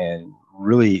them, and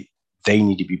really they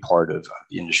need to be part of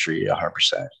the industry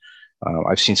 100%.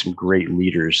 I've seen some great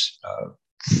leaders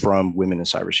from women in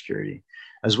cybersecurity,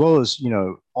 as well as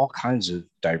all kinds of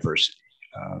diversity.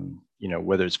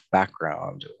 Whether it's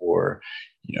background, or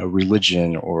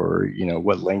religion, or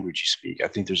what language you speak. I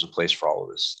think there's a place for all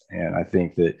of this, and I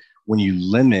think that when you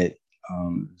limit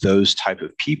those type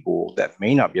of people that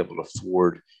may not be able to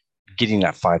afford getting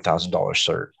that $5,000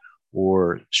 cert,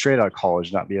 or straight out of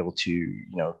college not be able to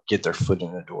get their foot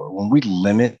in the door, when we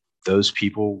limit those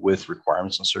people with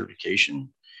requirements and certification,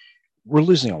 we're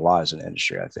losing a lot as an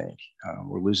industry. I think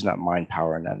we're losing that mind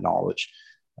power and that knowledge.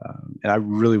 And I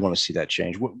really want to see that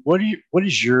change. What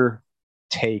is your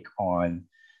take on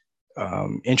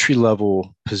entry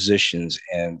level positions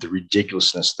and the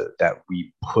ridiculousness that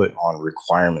we put on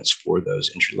requirements for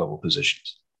those entry level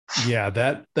positions? Yeah,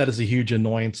 that is a huge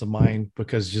annoyance of mine,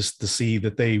 because just to see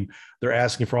that they're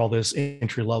asking for all this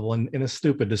entry level, and it's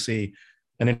stupid to see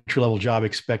an entry level job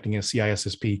expecting a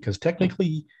CISSP, because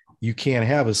technically you can't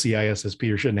have a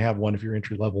CISSP, or shouldn't have one if you're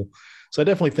entry level. So I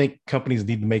definitely think companies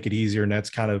need to make it easier, and that's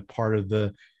kind of part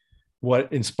of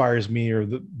what inspires me, or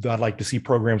I'd like to see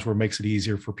programs where it makes it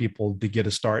easier for people to get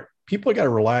a start. People got to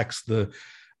relax the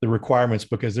requirements,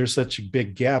 because there's such a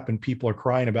big gap, and people are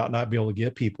crying about not being able to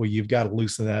get people. You've got to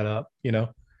loosen that up,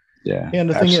 Yeah. And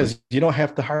the thing is, you don't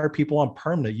have to hire people on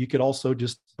permanent. You could also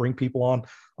just bring people on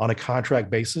a contract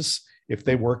basis. If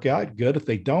they work out, good. If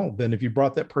they don't, then if you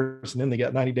brought that person in, they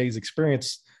got 90 days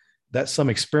experience, that's some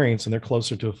experience and they're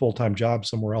closer to a full-time job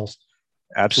somewhere else. So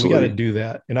we got to Absolutely. do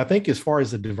that. And I think as far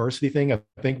as the diversity thing, I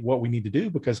think what we need to do,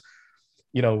 because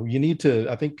you need to,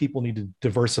 I think people need to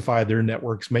diversify their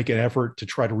networks, make an effort to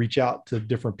try to reach out to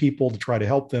different people to try to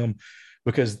help them.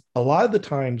 Because a lot of the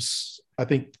times, I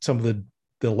think some of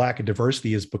the lack of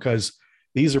diversity is because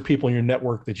these are people in your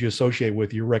network that you associate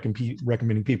with, you're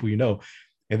recommending people,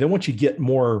 and then once you get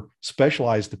more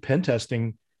specialized to pen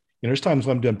testing, there's times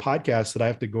when I'm doing podcasts that I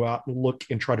have to go out and look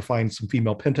and try to find some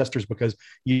female pen testers because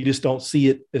you just don't see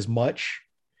it as much.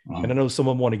 And I know some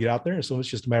of them want to get out there, and so it's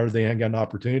just a matter of they haven't gotten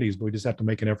opportunities, but we just have to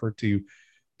make an effort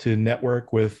to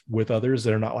network with others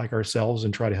that are not like ourselves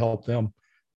and try to help them.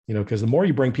 Because the more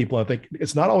you bring people, I think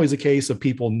it's not always a case of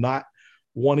people not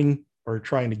wanting or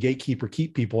trying to gatekeep or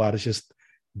keep people out. It's just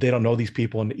they don't know these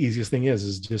people, and the easiest thing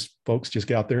is just folks just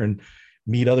get out there and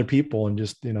meet other people and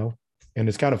just and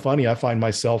it's kind of funny. I find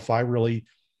myself I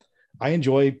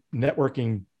enjoy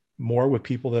networking more with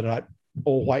people that are not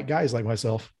old white guys like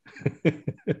myself.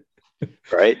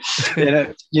 Right.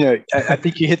 And, I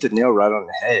think you hit the nail right on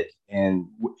the head. And,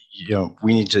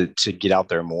 we need to get out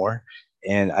there more.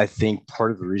 And I think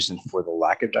part of the reason for the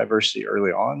lack of diversity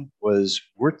early on was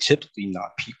we're typically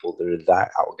not people that are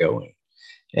that outgoing.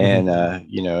 And,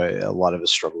 a lot of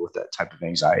us struggle with that type of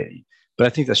anxiety. But I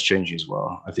think that's changing as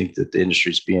well. I think that the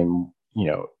industry is being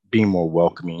more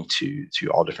welcoming to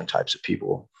all different types of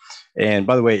people. And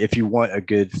by the way, if you want a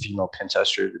good female pen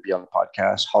tester to be on the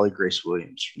podcast, Holly Grace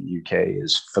Williams from the UK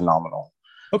is phenomenal.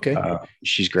 Okay.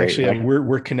 She's great. Actually,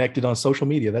 we're connected on social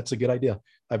media. That's a good idea.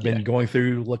 I've been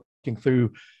looking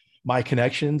through my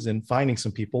connections and finding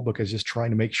some people because just trying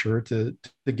to make sure to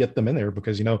get them in there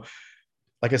because,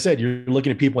 like I said, you're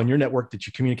looking at people in your network that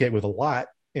you communicate with a lot.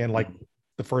 And like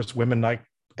the first women I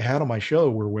had on my show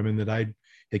were women that I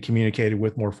had communicated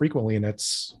with more frequently. And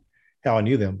that's how I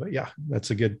knew them. But yeah, that's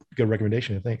a good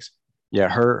recommendation. Thanks. Yeah.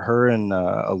 Her and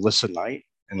Alyssa Knight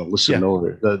and Alyssa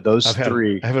Miller, those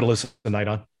three. I have Alyssa Knight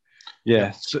on.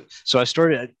 Yeah. So I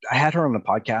had her on the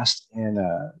podcast and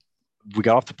we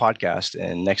got off the podcast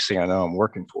and next thing I know, I'm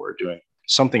working for her doing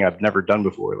something I've never done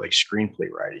before, like screenplay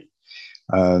writing.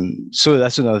 So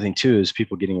that's another thing too, is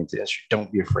people getting into the industry.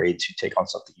 Don't be afraid to take on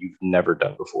something you've never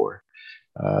done before,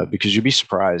 because you'd be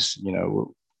surprised,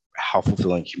 how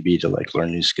fulfilling it can be to like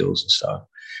learn new skills and stuff.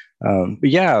 But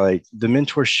yeah, like the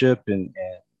mentorship and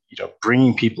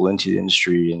bringing people into the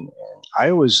industry. And I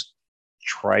always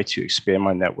try to expand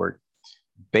my network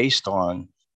based on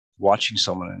watching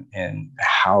someone and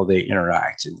how they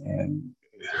interact and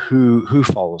who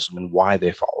follows them and why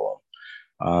they follow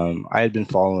them. I had been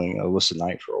following Alyssa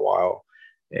Knight for a while,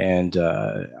 and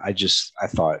I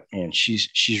thought, man,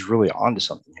 she's really onto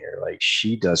something here. Like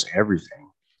she does everything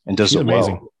and does it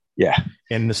amazing. Well. Yeah.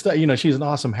 And the stuff, she's an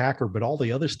awesome hacker, but all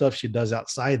the other stuff she does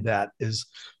outside that is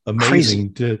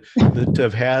amazing. to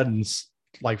have had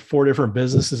like 4 different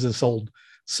businesses and sold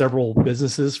several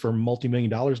businesses for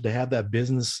multi-million dollars, to have that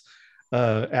business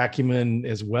acumen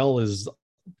as well as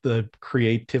the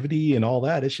creativity and all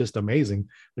that. It's just amazing.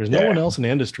 There's no one else in the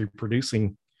industry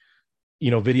producing,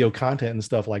 video content and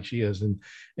stuff like she is.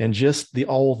 And just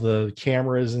all the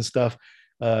cameras and stuff.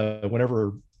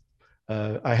 Whenever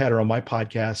I had her on my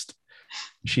podcast,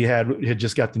 she had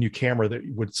just got the new camera that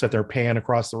would sit there, pan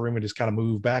across the room and just kind of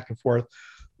move back and forth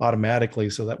automatically.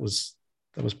 So that was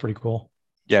pretty cool.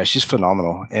 Yeah, she's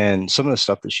phenomenal. And some of the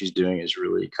stuff that she's doing is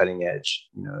really cutting edge,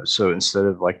 so instead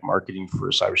of like marketing for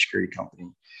a cybersecurity company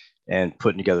and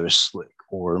putting together a slick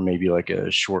or maybe like a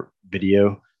short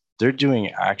video, they're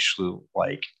doing actual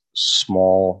like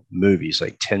small movies,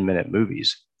 like 10-minute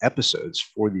movies, episodes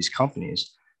for these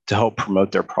companies to help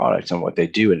promote their product and what they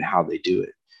do and how they do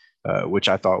it, which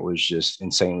I thought was just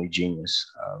insanely genius.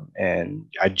 And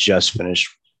I just finished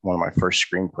one of my first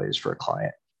screenplays for a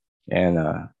client. And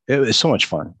it was so much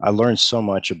fun. I learned so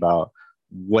much about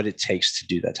what it takes to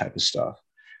do that type of stuff.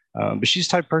 But she's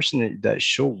the type of person that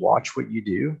she'll watch what you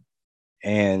do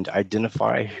and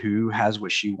identify who has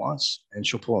what she wants, and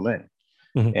she'll pull them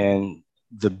in. Mm-hmm. And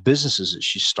the businesses that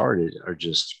she started are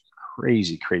just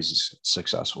crazy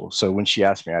successful. So when she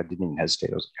asked me, I didn't even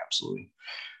hesitate. I was like, absolutely.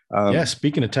 Yeah.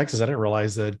 Speaking of Texas, I didn't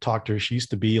realize that talked to her. She used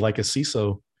to be like a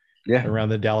CISO around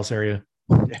the Dallas area.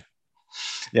 Yeah.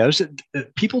 Yeah,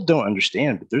 people don't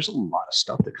understand, but there's a lot of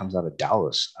stuff that comes out of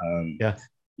Dallas.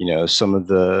 Some of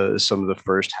the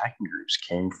first hacking groups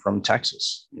came from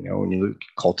Texas. When you look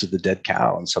at Cult of the Dead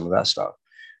Cow and some of that stuff,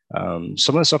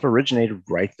 some of the stuff originated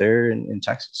right there in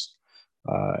Texas.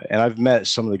 And I've met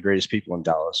some of the greatest people in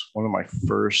Dallas. One of my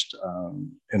first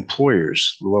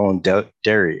employers, Llewellyn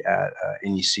Dairy at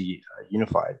NEC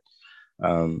Unified.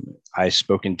 I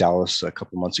spoke in Dallas a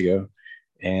couple months ago.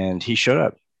 And he showed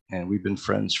up, and we've been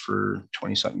friends for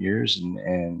 20 something years.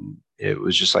 And it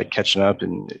was just like catching up,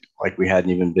 and like we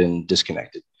hadn't even been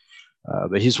disconnected.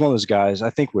 But he's one of those guys, I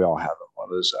think we all have him, one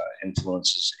of those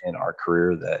influences in our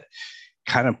career that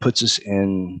kind of puts us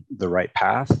in the right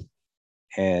path,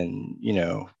 and,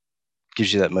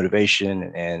 gives you that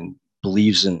motivation and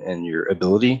believes in your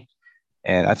ability.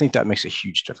 And I think that makes a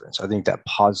huge difference. I think that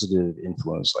positive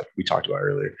influence, like we talked about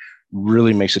earlier,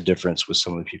 really makes a difference with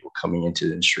some of the people coming into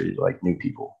the industry, like new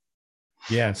people.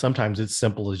 Yeah. And sometimes it's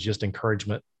simple as just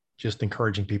encouragement, just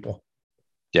encouraging people.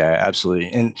 Yeah,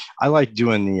 absolutely. And I like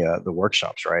doing the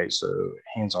workshops, right? So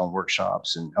hands-on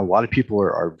workshops, and a lot of people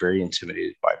are very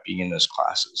intimidated by being in those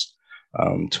classes,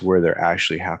 to where they're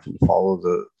actually having to follow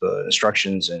the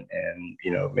instructions, and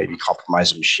maybe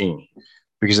compromise the machine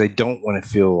because they don't want to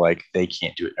feel like they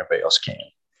can't do it and everybody else can.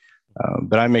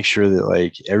 But I make sure that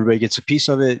like everybody gets a piece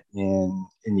of it, and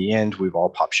in the end, we've all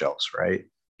popped shells, right?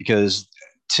 Because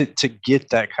to get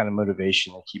that kind of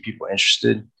motivation and keep people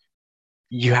interested,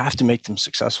 you have to make them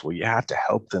successful. You have to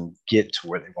help them get to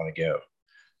where they want to go.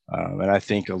 And I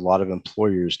think a lot of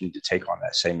employers need to take on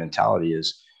that same mentality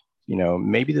is,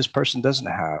 maybe this person doesn't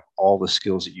have all the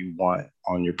skills that you want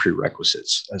on your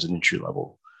prerequisites as an entry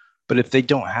level. But if they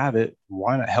don't have it,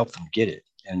 why not help them get it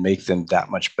and make them that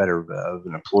much better of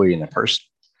an employee and a person,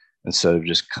 instead of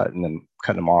just cutting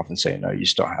them off and saying, no, you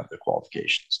still have the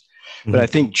qualifications. But I Mhm.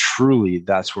 think truly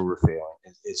that's where we're failing.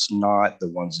 It's not the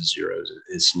ones and zeros.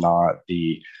 It's not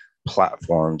the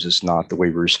platforms. It's not the way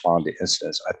we respond to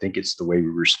incidents. I think it's the way we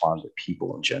respond to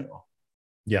people in general.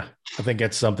 Yeah. I think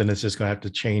that's something that's just going to have to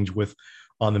change with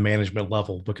on the management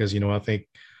level because, I think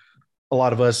a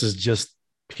lot of us as just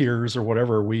peers or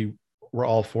whatever, we're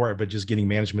all for it, but just getting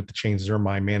management to change their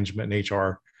mind, management and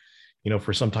HR,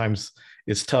 for sometimes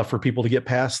it's tough for people to get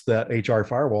past that HR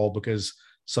firewall because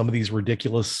some of these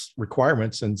ridiculous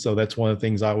requirements. And so that's one of the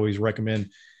things I always recommend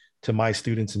to my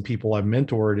students and people I've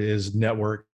mentored is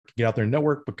network, get out there and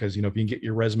network because, if you can get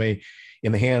your resume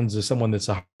in the hands of someone that's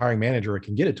a hiring manager or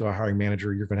can get it to a hiring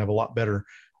manager, you're going to have a lot better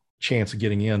chance of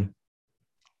getting in.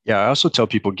 Yeah, I also tell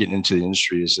people getting into the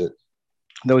industry is that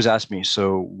they always ask me,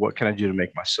 so what can I do to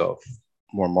make myself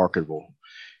more marketable?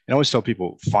 And I always tell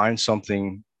people, find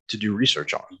something to do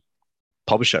research on,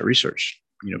 publish that research,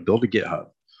 build a GitHub,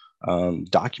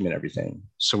 document everything.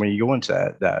 So when you go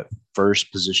into that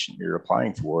first position you're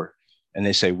applying for, and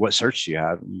they say, what certs do you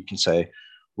have? And you can say,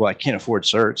 well, I can't afford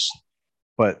certs,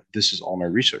 but this is all my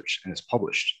research and it's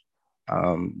published.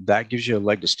 That gives you a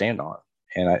leg to stand on.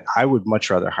 And I would much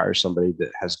rather hire somebody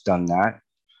that has done that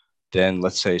than,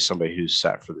 let's say, somebody who's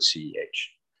sat for the CEH.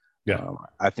 Yeah.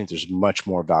 I think there's much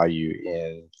more value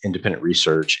in independent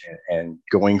research, and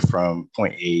going from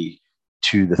point A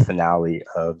to the finale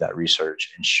of that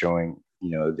research and showing,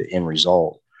 the end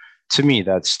result. To me,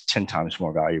 that's 10 times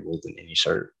more valuable than any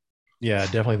cert. Yeah,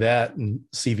 definitely that. And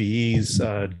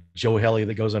CVEs, Joe Helly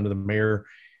that goes under the mayor,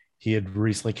 he had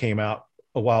recently came out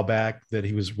a while back that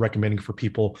he was recommending for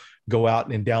people go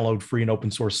out and download free and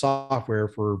open source software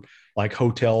for like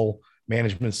hotel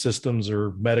management systems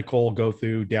or medical, go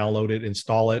through, download it,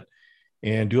 install it,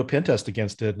 and do a pen test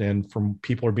against it. And from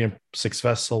people are being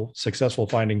successful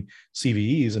finding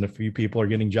CVEs, and a few people are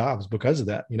getting jobs because of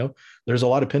that. There's a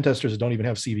lot of pen testers that don't even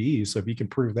have CVEs. So if you can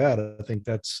prove that, I think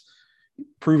that's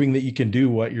proving that you can do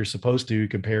what you're supposed to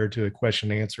compared to a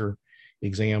question and answer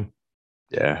exam.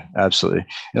 Yeah, absolutely.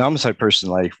 And I'm the type of person,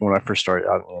 like when I first started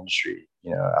out in the industry,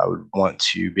 I would want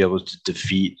to be able to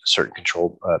defeat a certain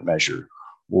control measure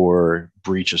or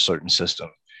breach a certain system.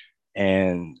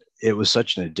 And it was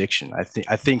such an addiction. I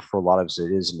think for a lot of us,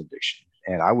 it is an addiction.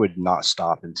 And I would not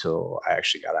stop until I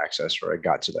actually got access, or I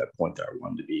got to that point that I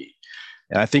wanted to be.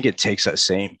 And I think it takes that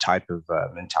same type of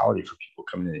mentality for people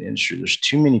coming into the industry. There's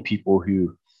too many people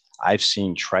who I've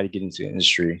seen try to get into the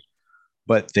industry,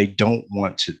 but they don't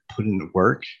want to put in the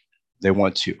work. They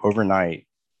want to overnight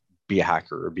be a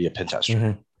hacker or be a pen tester.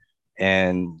 Mm-hmm.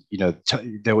 And,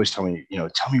 they always tell me,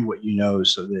 tell me what you know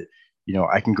so that,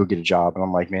 I can go get a job. And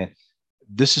I'm like, man,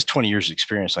 this is 20 years of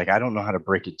experience. Like, I don't know how to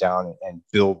break it down and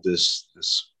build this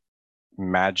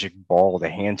magic ball to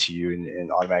hand to you,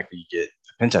 and automatically you get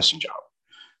a pen testing job.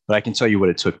 But I can tell you what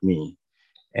it took me.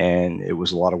 And it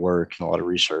was a lot of work and a lot of Mm-hmm.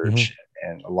 research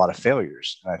and a lot of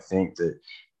failures. And I think that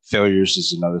failures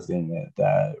is another thing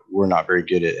that we're not very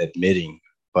good at admitting.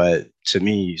 But to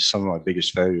me, some of my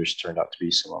biggest failures turned out to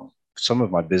be some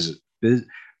of my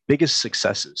biggest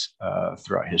successes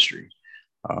throughout history.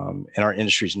 And our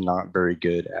industry is not very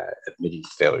good at admitting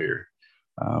failure.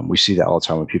 We see that all the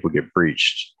time when people get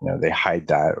breached. They hide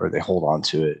that or they hold on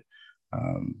to it.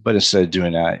 But instead of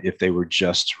doing that, if they were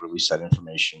just to release that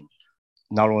information,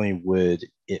 not only would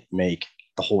it make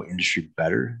the whole industry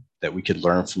better, that we could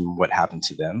learn from what happened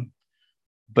to them,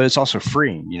 but it's also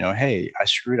freeing. Hey, I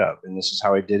screwed up, and this is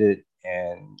how I did it,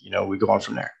 and we go on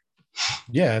from there.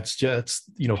 Yeah, it's just,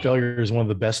 failure is one of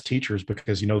the best teachers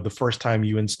because, the first time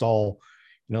you install,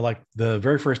 like the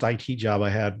very first IT job I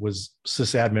had was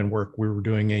sysadmin work. We were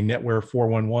doing a NetWare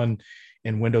 411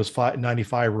 and Windows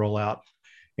 95 rollout.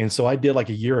 And so I did like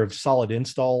a year of solid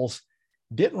installs,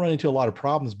 didn't run into a lot of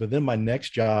problems. But then my next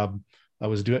job, I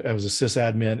was a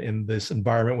sysadmin and this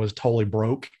environment was totally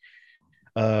broke.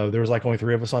 There was like only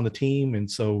 3 of us on the team. And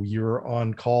so you're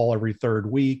on call every third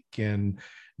week and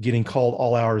getting called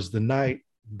all hours of the night.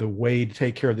 The way to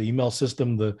take care of the email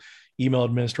system, the email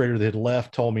administrator that had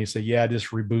left told me, say, yeah,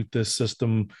 just reboot this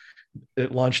system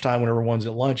at lunchtime when everyone's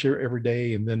at lunch every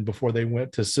day. And then before they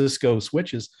went to Cisco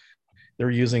switches, they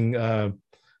were using the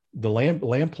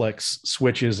Lamplex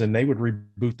switches, and they would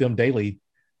reboot them daily.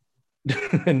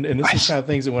 and this is kind of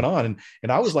things that went on.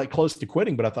 And I was like close to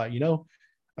quitting, but I thought,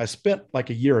 I spent like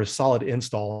a year of solid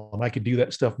install and I could do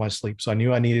that stuff in my sleep. So I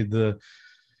knew I needed the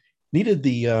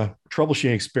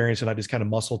troubleshooting experience, and I just kind of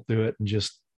muscled through it and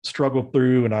just struggled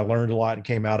through, and I learned a lot and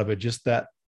came out of it. Just that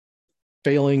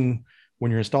failing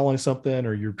when you're installing something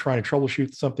or you're trying to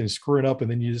troubleshoot something, screw it up, and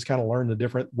then you just kind of learn the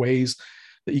different ways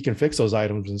that you can fix those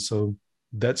items. And so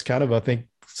that's kind of, I think,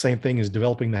 same thing as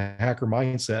developing the hacker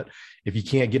mindset. If you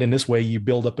can't get in this way, you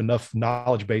build up enough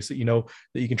knowledge base that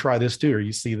that you can try this too, or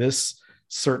you see this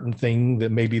certain thing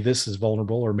that maybe this is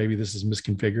vulnerable or maybe this is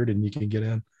misconfigured and you can get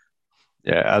in.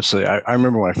 Yeah, absolutely. I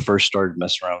remember when I first started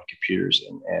messing around with computers,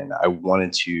 and I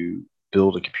wanted to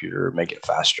build a computer, make it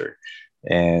faster.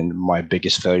 And my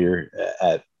biggest failure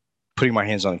at putting my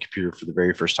hands on a computer for the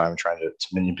very first time and trying to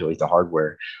manipulate the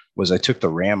hardware was I took the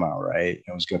RAM out, right?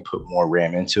 I was going to put more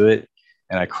RAM into it,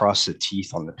 and I crossed the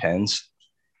teeth on the pins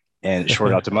and it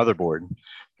shorted out the motherboard.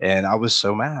 And I was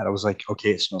so mad. I was like,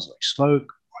 okay, it smells like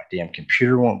smoke. My damn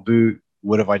computer won't boot.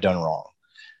 What have I done wrong?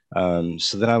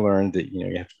 So then I learned that you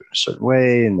have to put it a certain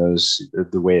way, and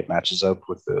the way it matches up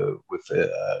with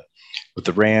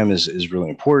the RAM is really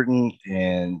important.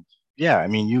 And yeah, I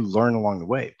mean, you learn along the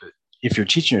way, but if you're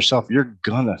teaching yourself, you're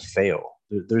gonna fail.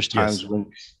 There's times when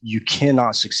you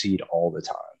cannot succeed all the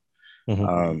time.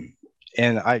 Mm-hmm.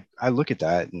 And I look at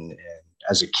that, and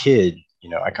as a kid,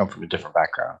 I come from a different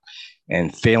background,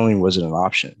 and failing wasn't an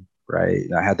option, right?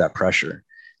 And I had that pressure.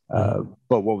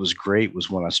 But what was great was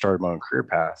when I started my own career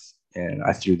path and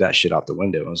I threw that shit out the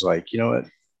window. I was like, you know what?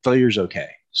 Failure's okay.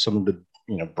 Some of the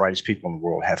brightest people in the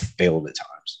world have failed at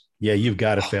times. Yeah, you've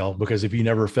got to fail, because if you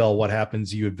never fail, what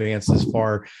happens? You advance this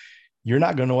far, you're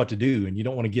not going to know what to do, and you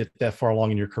don't want to get that far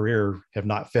along in your career, have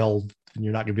not failed, and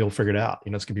you're not going to be able to figure it out.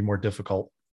 It's going to be more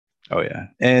difficult. Oh yeah,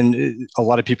 and a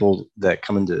lot of people that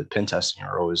come into pen testing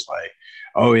are always like,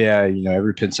 oh yeah,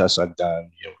 every pen test I've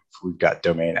done, we've got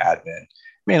domain admin.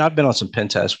 Man, I've been on some pen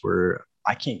tests where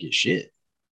I can't get shit,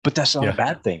 but that's not a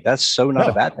bad thing. That's so not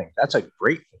a bad thing. That's a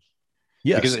great thing.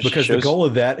 Yes, because the goal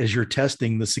of that is you're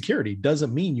testing the security.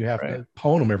 Doesn't mean you have to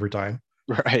pwn them every time.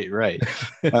 Right.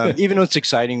 Even though it's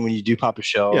exciting when you do pop a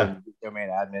shell and domain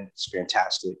admin, it's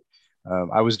fantastic.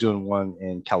 I was doing one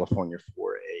in California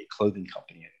for a clothing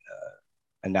company,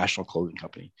 a national clothing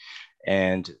company,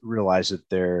 and realized that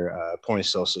their point of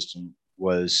sale system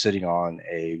was sitting on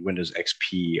a Windows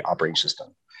XP operating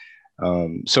system.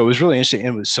 So it was really interesting.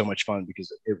 And it was so much fun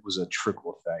because it was a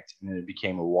trickle effect, and then it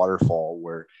became a waterfall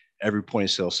where every point of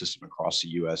sale system across the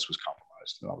US was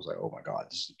compromised. And I was like, oh my God,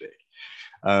 this is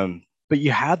big. But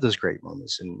you had those great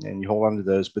moments, and you hold on to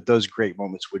those, but those great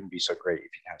moments wouldn't be so great if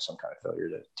you have some kind of failure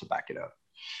to back it up.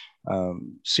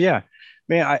 So yeah,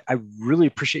 man, I really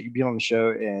appreciate you being on the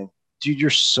show. And dude, you're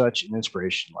such an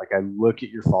inspiration. Like, I look at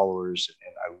your followers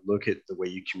and I look at the way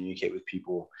you communicate with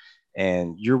people,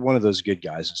 and you're one of those good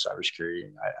guys in cybersecurity.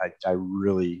 And I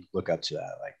really look up to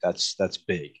that. Like, that's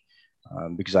big,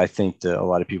 because I think that a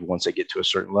lot of people, once they get to a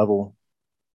certain level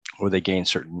or they gain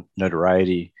certain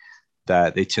notoriety,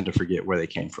 that they tend to forget where they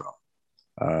came from.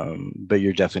 But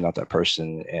you're definitely not that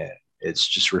person. And it's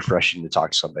just refreshing to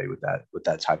talk to somebody with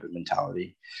that type of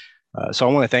mentality. So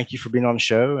I want to thank you for being on the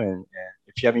show. And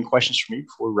if you have any questions for me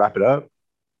before we wrap it up,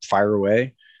 fire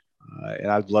away.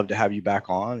 And I'd love to have you back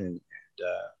on and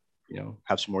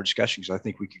have some more discussions. I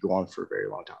think we could go on for a very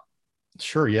long time.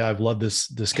 Sure. Yeah. I've loved this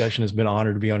discussion. It's been an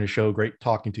honor to be on your show. Great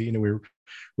talking to you. We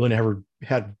really never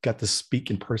got to speak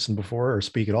in person before or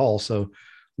speak at all. So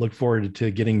look forward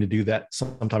to getting to do that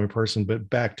sometime in person. But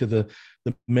back to the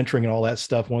mentoring and all that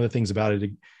stuff. One of the things about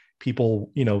it,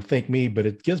 people, thank me, but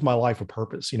it gives my life a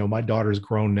purpose. My daughter's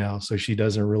grown now, so she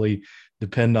doesn't really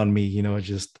depend on me.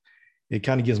 it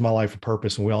kind of gives my life a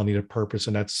purpose, and we all need a purpose.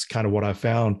 And that's kind of what I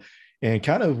found, and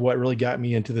kind of what really got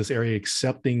me into this area,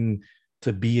 accepting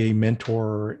to be a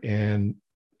mentor. And,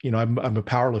 I'm a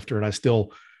power lifter, and I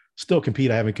still compete.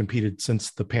 I haven't competed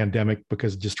since the pandemic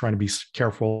because just trying to be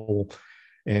careful.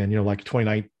 And, like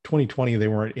 2020,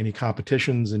 there weren't any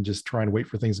competitions, and just trying to wait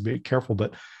for things to be careful.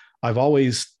 But I've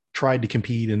always tried to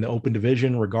compete in the open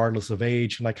division, regardless of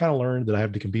age. And I kind of learned that I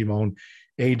have to compete in my own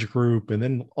age group. And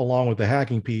then along with the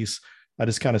hacking piece, I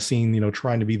just kind of seen,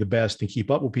 trying to be the best and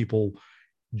keep up with people,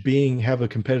 have a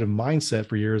competitive mindset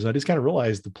for years. I just kind of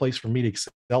realized the place for me to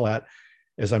excel at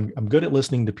is I'm good at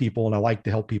listening to people, and I like to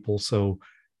help people. So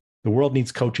the world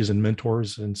needs coaches and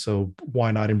mentors. And so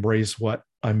why not embrace what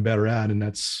I'm better at? And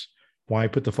that's why I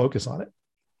put the focus on it.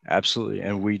 Absolutely.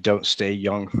 And we don't stay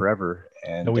young forever.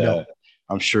 And No, we don't.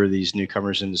 I'm sure these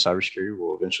newcomers into cybersecurity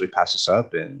will eventually pass us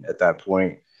up. And at that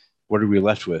point, what are we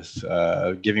left with?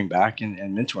 Giving back and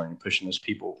mentoring, pushing those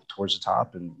people towards the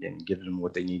top and giving them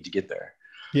what they need to get there.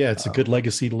 Yeah, it's a good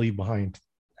legacy to leave behind.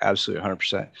 Absolutely,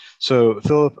 100%. So,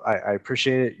 Philip, I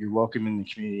appreciate it. You're welcome in the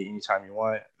community anytime you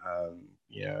want.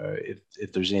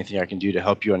 If there's anything I can do to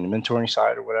help you on the mentoring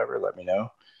side or whatever, let me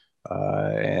know.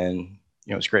 And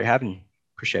it's great having you.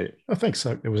 Appreciate it. Oh, thanks.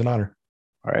 It was an honor.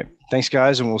 All right. Thanks,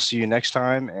 guys. And we'll see you next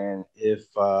time. And if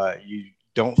you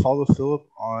don't follow Philip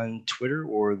on Twitter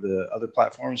or the other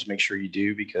platforms, make sure you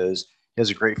do, because he has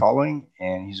a great following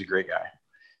and he's a great guy.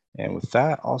 And with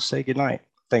that, I'll say goodnight.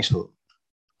 Thanks, Philip.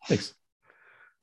 Thanks.